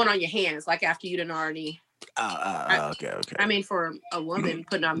 I mean, the one on your hands, like after you done already. Okay. I mean, for a woman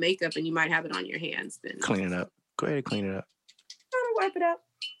putting on makeup and you might have it on your hands, then Clean it up. Go ahead and clean it up. Wipe it out.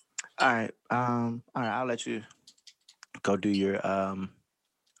 All right. I'll let you go do your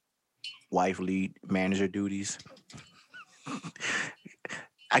wife lead manager duties.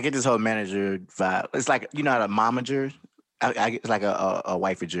 I get this whole manager vibe. It's like, you know, a momager. I get like a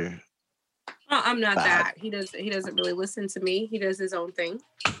wifager. I'm not vibe. that. He doesn't really listen to me. He does his own thing.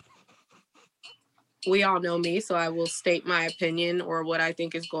 We all know me, so I will state my opinion or what I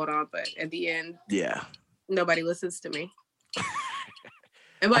think is going on. But at the end, nobody listens to me.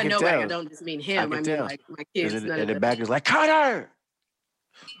 And by nobody, I don't just mean him. I mean like my kids. And the back is like, cut her.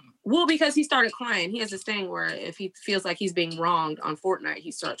 Well, because he started crying. He has this thing where if he feels like he's being wronged on Fortnite,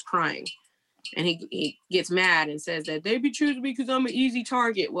 he starts crying. And he gets mad and says that they be choosing me because I'm an easy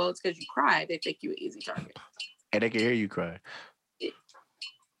target. Well, it's because you cry. They think you an easy target. And they can hear you cry.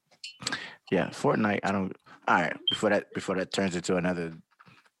 Yeah, Fortnite, I don't... All right, before that turns into another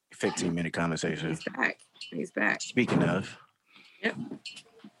 15-minute conversation. He's back. Speaking of. Yep.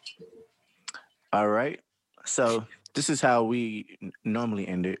 All right. So this is how we normally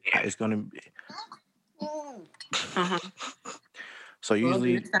end it. It's going to be... Uh-huh. So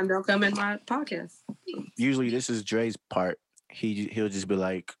usually... next time don't come in my podcast. Usually this is Dre's part. He'll just be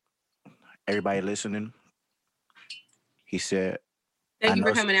like, everybody listening. He said... Thank you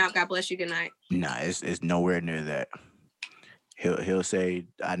for coming out. God bless you. Good night. Nah, it's nowhere near that. He'll say,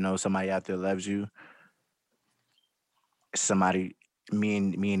 I know somebody out there loves you. Somebody, me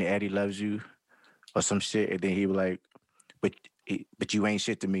and Eddi loves you, or some shit, and then he be like, but you ain't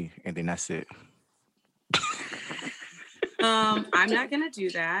shit to me, and then that's it. I'm not gonna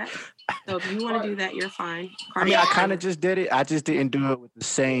do that. So if you want to do that, you're fine. I mean, I kind of just did it. I just didn't do it with the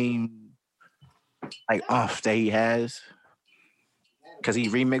same like off that he has. Because he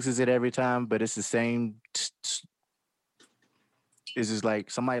remixes it every time, but it's the same. It's just like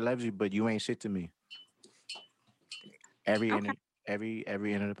somebody loves you, but you ain't shit to me. Every end of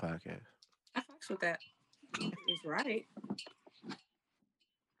the podcast. I fucks with that. He's right. I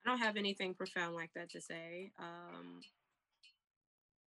don't have anything profound like that to say.